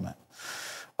indictment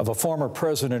of a former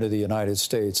president of the United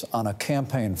States on a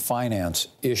campaign finance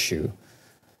issue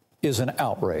is an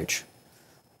outrage.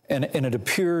 And it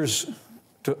appears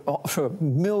to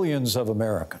millions of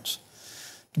Americans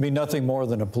to be nothing more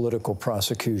than a political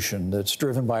prosecution that's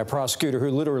driven by a prosecutor who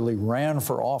literally ran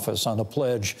for office on the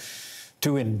pledge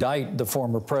to indict the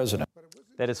former president.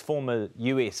 That is former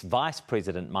US Vice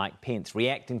President Mike Pence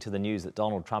reacting to the news that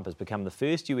Donald Trump has become the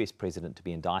first US president to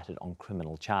be indicted on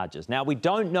criminal charges. Now, we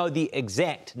don't know the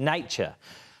exact nature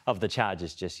of the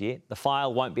charges just yet. The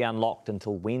file won't be unlocked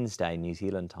until Wednesday, New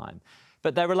Zealand time.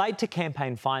 But they relate to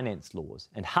campaign finance laws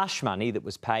and hush money that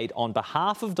was paid on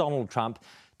behalf of Donald Trump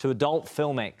to adult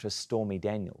film actress Stormy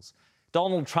Daniels.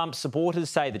 Donald Trump's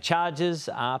supporters say the charges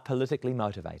are politically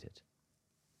motivated.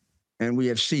 And we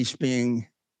have ceased being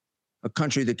a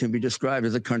country that can be described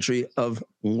as a country of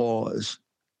laws.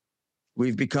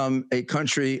 We've become a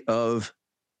country of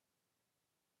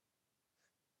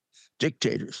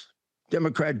dictators,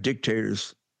 Democrat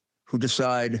dictators who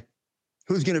decide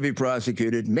who's going to be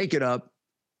prosecuted, make it up,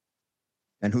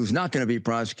 and who's not going to be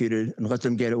prosecuted, and let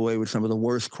them get away with some of the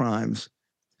worst crimes,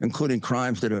 including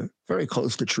crimes that are very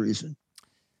close to treason.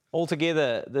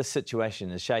 Altogether, this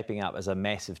situation is shaping up as a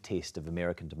massive test of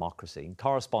American democracy. And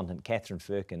correspondent Katherine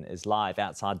Firkin is live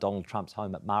outside Donald Trump's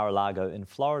home at Mar-a-Lago in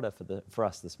Florida for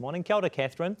us this morning. Kia ora,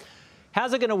 Katherine.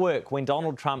 How's it going to work when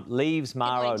Donald Trump leaves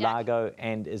Mar-a-Lago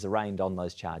and is arraigned on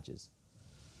those charges?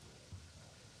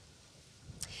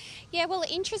 Yeah, well,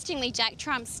 interestingly, Jack,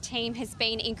 Trump's team has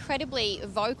been incredibly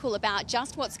vocal about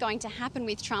just what's going to happen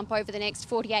with Trump over the next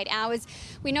 48 hours.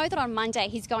 We know that on Monday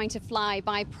he's going to fly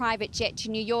by private jet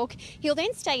to New York. He'll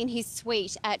then stay in his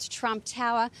suite at Trump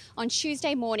Tower. On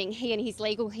Tuesday morning, he and his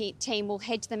legal team will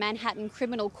head to the Manhattan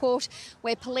Criminal Court,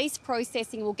 where police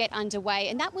processing will get underway,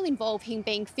 and that will involve him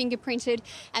being fingerprinted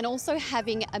and also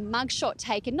having a mugshot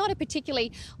taken. Not a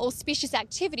particularly auspicious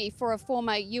activity for a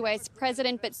former US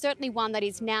president, but certainly one that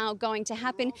is now going to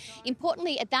happen.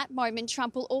 Importantly, at that moment,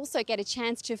 Trump will also get a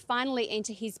chance to finally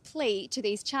enter his plea to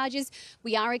these charges.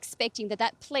 We are expecting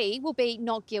that plea will be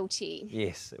not guilty.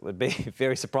 Yes, it would be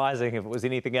very surprising if it was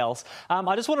anything else.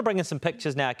 I just want to bring in some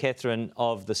pictures now, Katherine,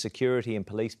 of the security and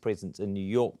police presence in New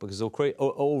York, because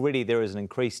already there is an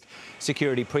increased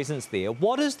security presence there.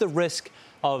 What is the risk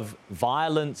of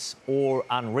violence or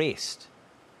unrest?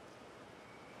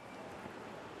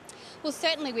 Well,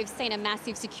 certainly we've seen a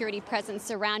massive security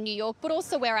presence around New York, but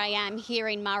also where I am here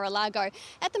in Mar-a-Lago.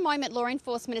 At the moment, law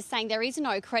enforcement is saying there is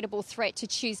no credible threat to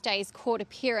Tuesday's court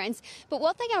appearance, but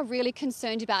what they are really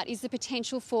concerned about is the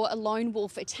potential for a lone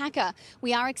wolf attacker.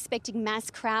 We are expecting mass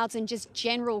crowds and just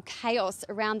general chaos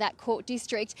around that court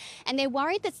district, and they're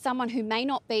worried that someone who may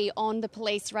not be on the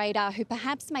police radar, who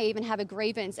perhaps may even have a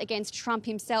grievance against Trump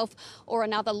himself or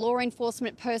another law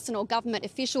enforcement person or government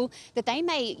official, that they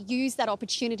may use that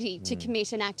opportunity to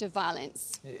commit an act of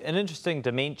violence. An interesting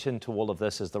dimension to all of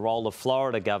this is the role of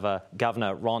Florida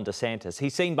Governor Ron DeSantis.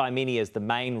 He's seen by many as the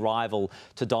main rival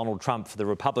to Donald Trump for the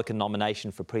Republican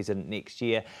nomination for president next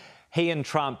year. He and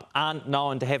Trump aren't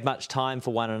known to have much time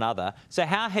for one another. So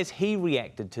how has he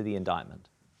reacted to the indictment?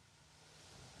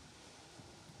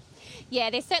 Yeah,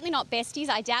 they're certainly not besties.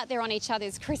 I doubt they're on each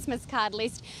other's Christmas card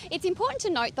list. It's important to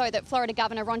note, though, that Florida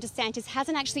Governor Ron DeSantis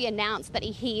hasn't actually announced that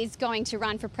he is going to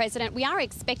run for president. We are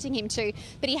expecting him to,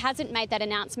 but he hasn't made that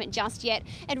announcement just yet.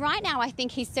 And right now, I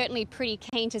think he's certainly pretty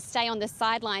keen to stay on the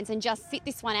sidelines and just sit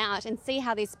this one out and see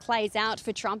how this plays out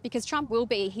for Trump, because Trump will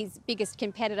be his biggest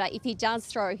competitor if he does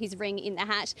throw his ring in the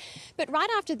hat. But right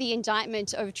after the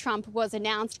indictment of Trump was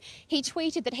announced, he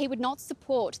tweeted that he would not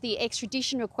support the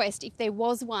extradition request if there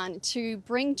was one to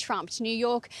bring Trump to New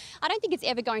York. I don't think it's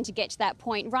ever going to get to that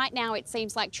point. Right now, it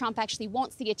seems like Trump actually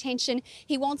wants the attention.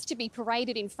 He wants to be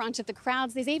paraded in front of the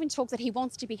crowds. There's even talk that he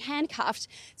wants to be handcuffed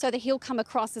so that he'll come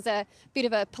across as a bit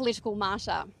of a political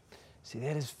martyr. See,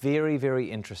 that is very, very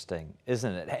interesting,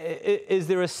 isn't it? Is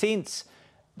there a sense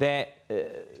that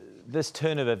this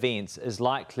turn of events is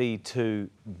likely to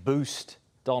boost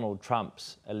Donald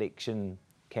Trump's election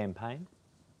campaign?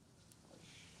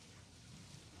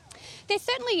 there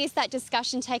certainly is that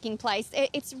discussion taking place.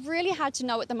 It's really hard to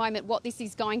know at the moment what this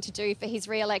is going to do for his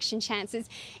re-election chances.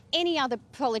 Any other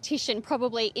politician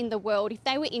probably in the world, if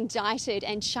they were indicted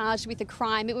and charged with a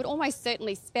crime, it would almost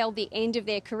certainly spell the end of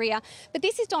their career. But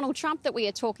this is Donald Trump that we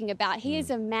are talking about. He is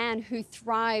a man who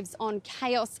thrives on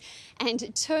chaos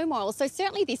and turmoil. So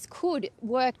certainly this could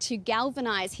work to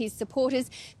galvanise his supporters.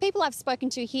 People I've spoken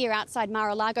to here outside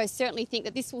Mar-a-Lago certainly think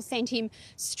that this will send him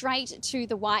straight to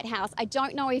the White House. I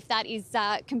don't know if that is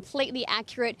completely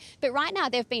accurate, but right now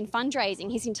they've been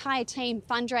fundraising, his entire team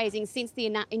fundraising since the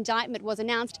indictment was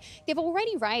announced. They've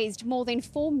already raised more than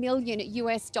 $4 million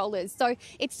US. So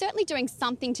it's certainly doing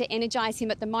something to energise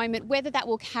him at the moment. Whether that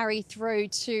will carry through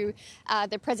to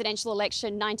the presidential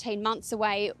election 19 months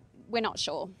away, we're not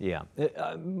sure. Yeah.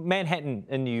 Manhattan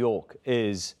in New York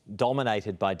is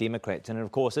dominated by Democrats. And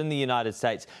of course, in the United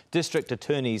States, district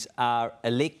attorneys are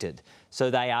elected, so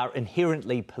they are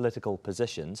inherently political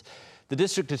positions. The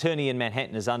district attorney in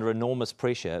Manhattan is under enormous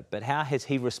pressure, but how has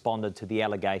he responded to the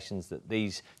allegations that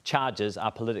these charges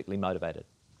are politically motivated?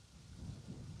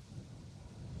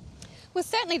 Well,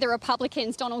 certainly the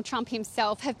Republicans, Donald Trump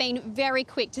himself, have been very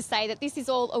quick to say that this is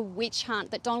all a witch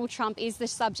hunt, that Donald Trump is the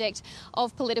subject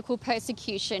of political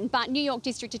persecution. But New York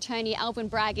District Attorney Alvin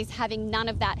Bragg is having none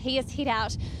of that. He has hit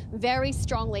out very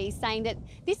strongly, saying that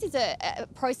this is a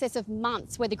process of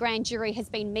months where the grand jury has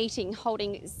been meeting,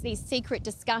 holding these secret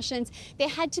discussions. There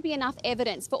had to be enough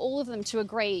evidence for all of them to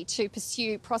agree to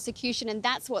pursue prosecution, and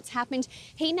that's what's happened.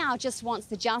 He now just wants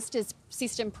the justice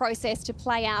system process to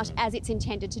play out as it's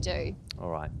intended to do. All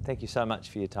right. Thank you so much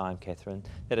for your time, Katherine.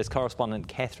 That is correspondent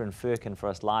Katherine Firkin for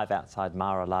us live outside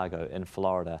Mar-a-Lago in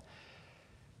Florida.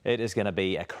 It is going to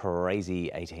be a crazy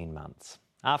 18 months.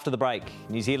 After the break,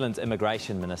 New Zealand's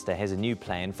immigration minister has a new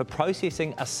plan for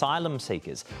processing asylum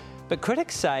seekers, but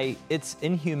critics say it's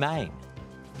inhumane.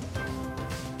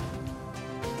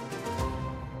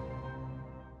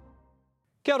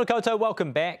 Kia ora koutou,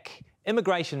 welcome back.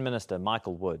 Immigration Minister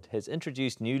Michael Wood has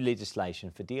introduced new legislation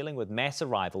for dealing with mass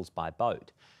arrivals by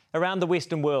boat. Around the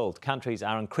Western world, countries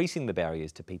are increasing the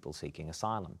barriers to people seeking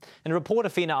asylum. And reporter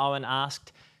Fina Owen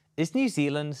asked, is New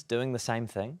Zealand doing the same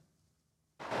thing?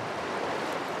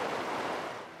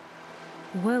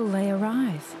 Will they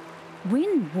arrive?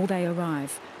 When will they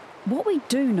arrive? What we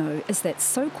do know is that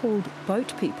so-called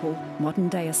boat people,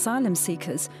 modern-day asylum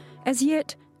seekers, as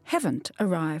yet haven't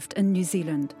arrived in New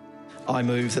Zealand. I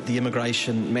move that the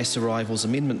Immigration Mass Arrivals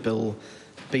Amendment Bill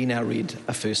be now read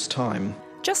a first time.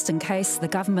 Just in case the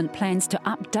government plans to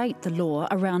update the law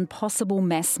around possible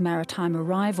mass maritime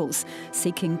arrivals,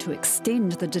 seeking to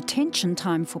extend the detention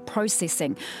time for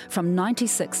processing from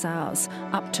 96 hours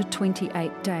up to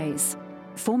 28 days.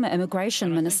 Former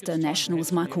Immigration Minister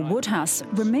Nationals Michael Woodhouse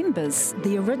remembers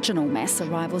the original mass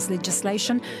arrivals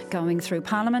legislation going through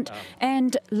Parliament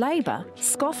and Labor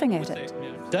scoffing at it.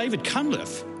 David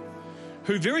Cunliffe,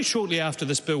 who very shortly after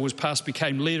this bill was passed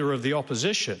became leader of the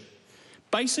opposition,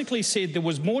 basically said there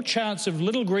was more chance of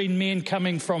little green men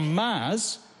coming from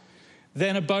Mars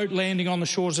than a boat landing on the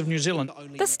shores of New Zealand.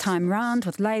 This time round,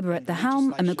 with Labor at the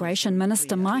helm, Immigration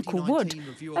Minister Michael Wood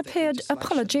appeared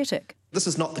apologetic. This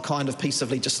is not the kind of piece of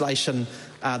legislation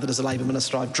that as a Labor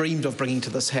minister I've dreamed of bringing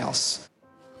to this House.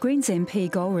 Greens MP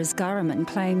Golriz Garaman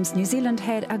claims New Zealand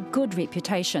had a good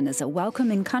reputation as a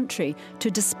welcoming country to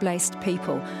displaced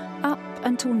people, up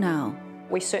until now.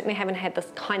 We certainly haven't had this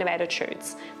kind of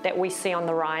attitudes that we see on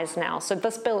the rise now. So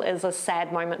this bill is a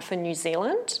sad moment for New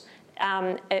Zealand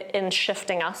in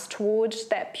shifting us towards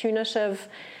that punitive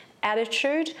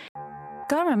attitude.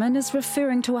 Garaman is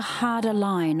referring to a harder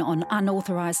line on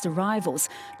unauthorised arrivals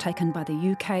taken by the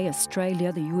UK,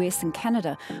 Australia, the US and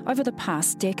Canada over the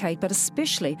past decade, but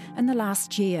especially in the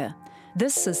last year.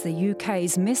 This is the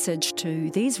UK's message to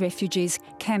these refugees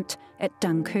camped at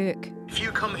Dunkirk. If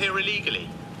you come here illegally,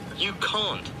 you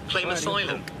can't claim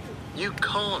asylum. You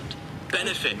can't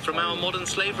benefit from our modern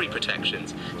slavery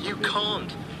protections. You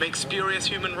can't make spurious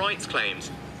human rights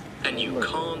claims. And you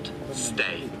can't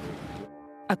stay.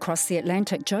 Across the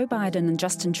Atlantic, Joe Biden and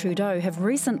Justin Trudeau have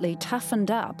recently toughened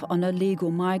up on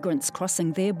illegal migrants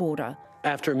crossing their border.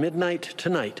 After midnight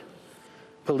tonight,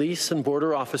 police and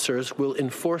border officers will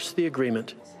enforce the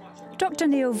agreement. Dr.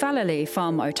 Neil Vallely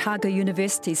from Otago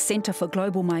University's Centre for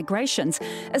Global Migrations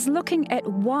is looking at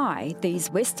why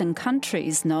these Western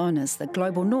countries, known as the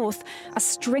Global North, are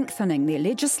strengthening their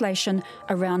legislation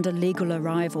around illegal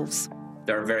arrivals.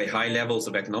 There are very high levels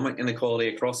of economic inequality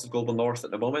across the Global North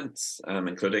at the moment,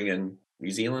 including in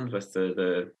New Zealand with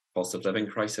the cost of living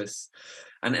crisis.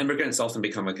 And immigrants often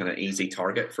become a kind of easy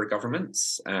target for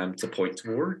governments to point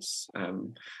towards.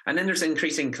 And then there's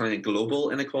increasing kind of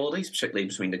global inequalities, particularly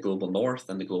between the global north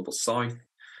and the global south.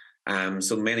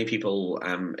 So many people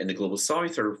in the global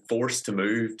south are forced to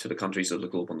move to the countries of the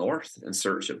global north in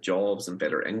search of jobs and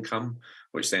better income,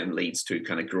 which then leads to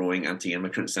kind of growing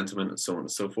anti-immigrant sentiment and so on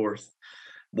and so forth.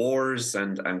 Wars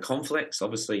and conflicts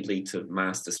obviously lead to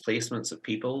mass displacements of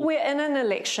people. We're in an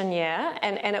election year,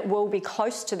 and it will be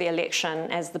close to the election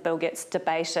as the bill gets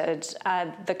debated.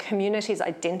 The communities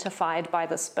identified by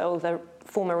this bill, the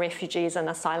former refugees and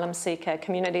asylum seeker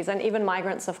communities, and even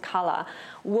migrants of colour,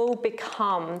 will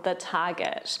become the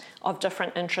target of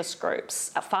different interest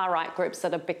groups, far-right groups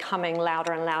that are becoming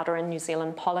louder and louder in New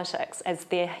Zealand politics as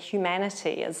their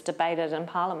humanity is debated in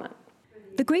Parliament.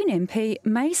 The Green MP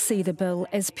may see the bill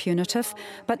as punitive,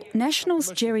 but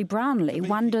Nationals' Jerry Brownlee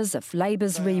wonders if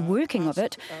Labour's reworking of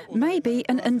it may be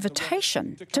an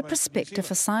invitation to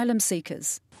prospective asylum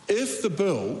seekers. If the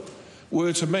bill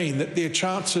were to mean that their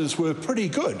chances were pretty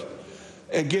good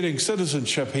at getting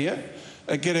citizenship here,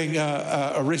 at getting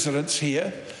a residence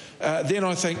here, then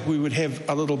I think we would have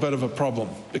a little bit of a problem,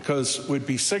 because we'd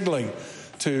be signalling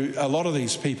to a lot of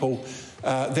these people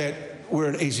that we're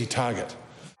an easy target.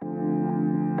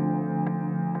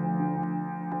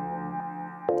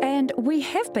 And we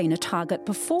have been a target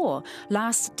before.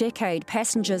 Last decade,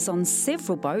 passengers on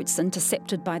several boats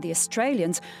intercepted by the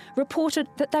Australians reported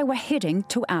that they were heading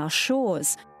to our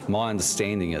shores. My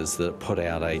understanding is that it put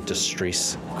out a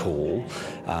distress call,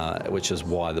 which is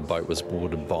why the boat was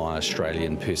boarded by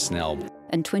Australian personnel.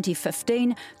 In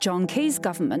 2015, John Key's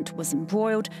government was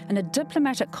embroiled in a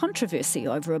diplomatic controversy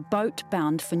over a boat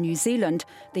bound for New Zealand,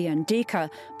 the Indika,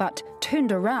 but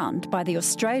turned around by the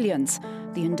Australians,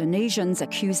 the Indonesians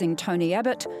accusing Tony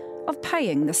Abbott of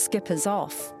paying the skippers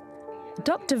off.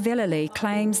 Dr Vellele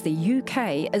claims the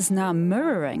UK is now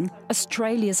mirroring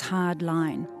Australia's hard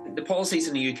line. The policies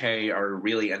in the UK are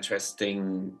really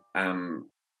interesting from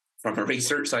a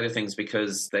research side of things,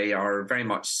 because they are very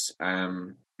much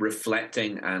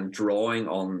reflecting and drawing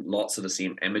on lots of the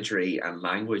same imagery and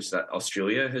language that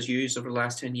Australia has used over the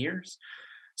last 10 years.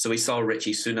 So we saw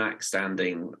Richie Sunak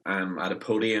standing at a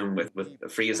podium with a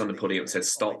phrase on the podium that said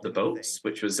 "Stop the Boats,"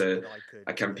 which was a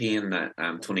campaign that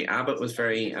Tony Abbott was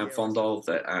very fond of,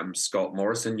 that Scott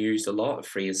Morrison used a lot, a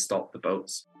phrase "Stop the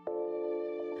Boats."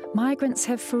 Migrants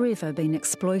have forever been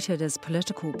exploited as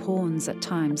political pawns at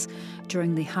times.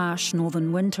 During the harsh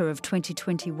northern winter of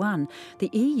 2021, the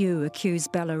EU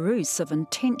accused Belarus of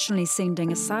intentionally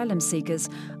sending asylum seekers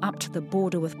up to the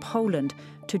border with Poland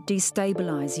to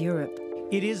destabilise Europe.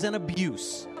 It is an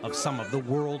abuse of some of the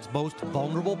world's most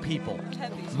vulnerable people.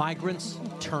 Migrants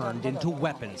turned into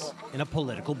weapons in a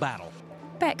political battle.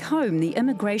 Back home, the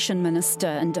Immigration Minister,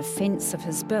 in defence of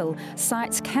his bill,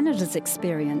 cites Canada's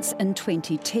experience in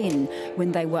 2010,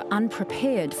 when they were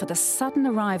unprepared for the sudden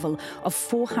arrival of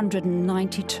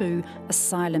 492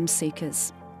 asylum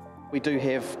seekers. We do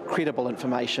have credible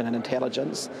information and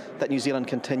intelligence that New Zealand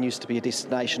continues to be a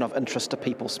destination of interest to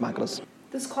people smugglers.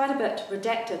 There's quite a bit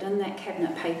redacted in that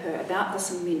Cabinet paper about this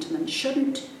amendment.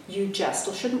 Shouldn't we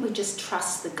just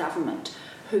trust the government,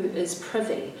 who is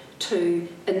privy to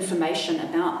information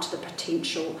about the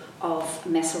potential of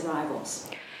mass arrivals?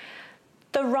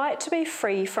 The right to be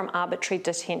free from arbitrary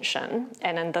detention,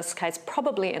 and in this case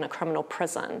probably in a criminal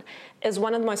prison, is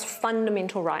one of the most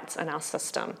fundamental rights in our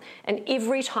system. And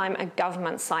every time a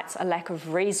government cites a lack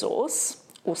of resource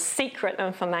or secret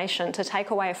information to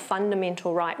take away a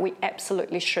fundamental right, we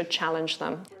absolutely should challenge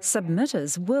them.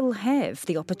 Submitters will have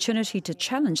the opportunity to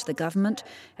challenge the government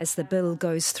as the bill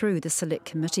goes through the Select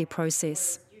Committee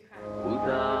process.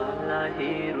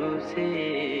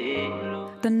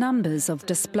 The numbers of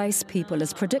displaced people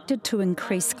is predicted to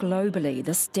increase globally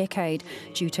this decade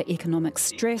due to economic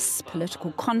stress,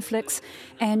 political conflicts,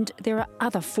 and there are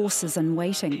other forces in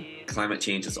waiting. Climate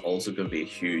change is also going to be a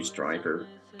huge driver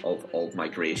of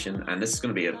migration, and this is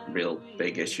going to be a real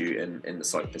big issue in the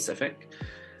South Pacific.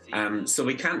 So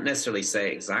we can't necessarily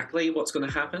say exactly what's going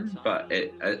to happen, but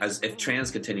if trends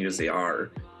continue as they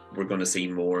are, we're going to see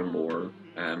more and more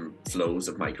flows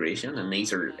of migration, and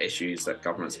these are issues that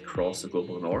governments across the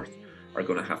global north are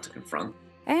going to have to confront.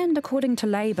 And according to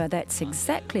Labour, that's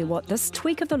exactly what this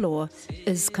tweak of the law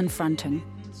is confronting.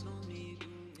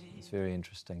 It's very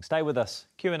interesting. Stay with us.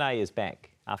 Q&A is back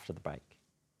after the break.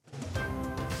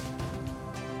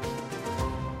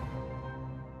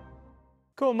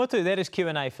 Cool, Mutu, that is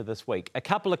Q&A for this week. A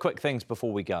couple of quick things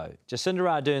before we go. Jacinda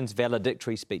Ardern's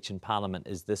valedictory speech in Parliament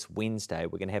is this Wednesday.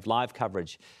 We're going to have live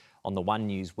coverage on the One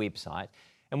News website.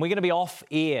 And we're going to be off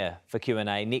air for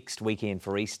Q&A next weekend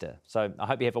for Easter. So I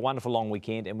hope you have a wonderful long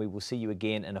weekend, and we will see you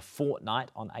again in a fortnight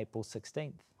on April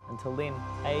 16th. Until then,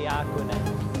 hei a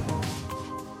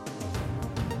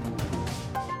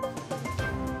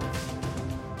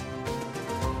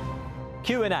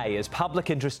koe Q&A is public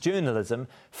interest journalism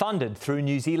funded through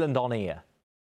New Zealand On Air.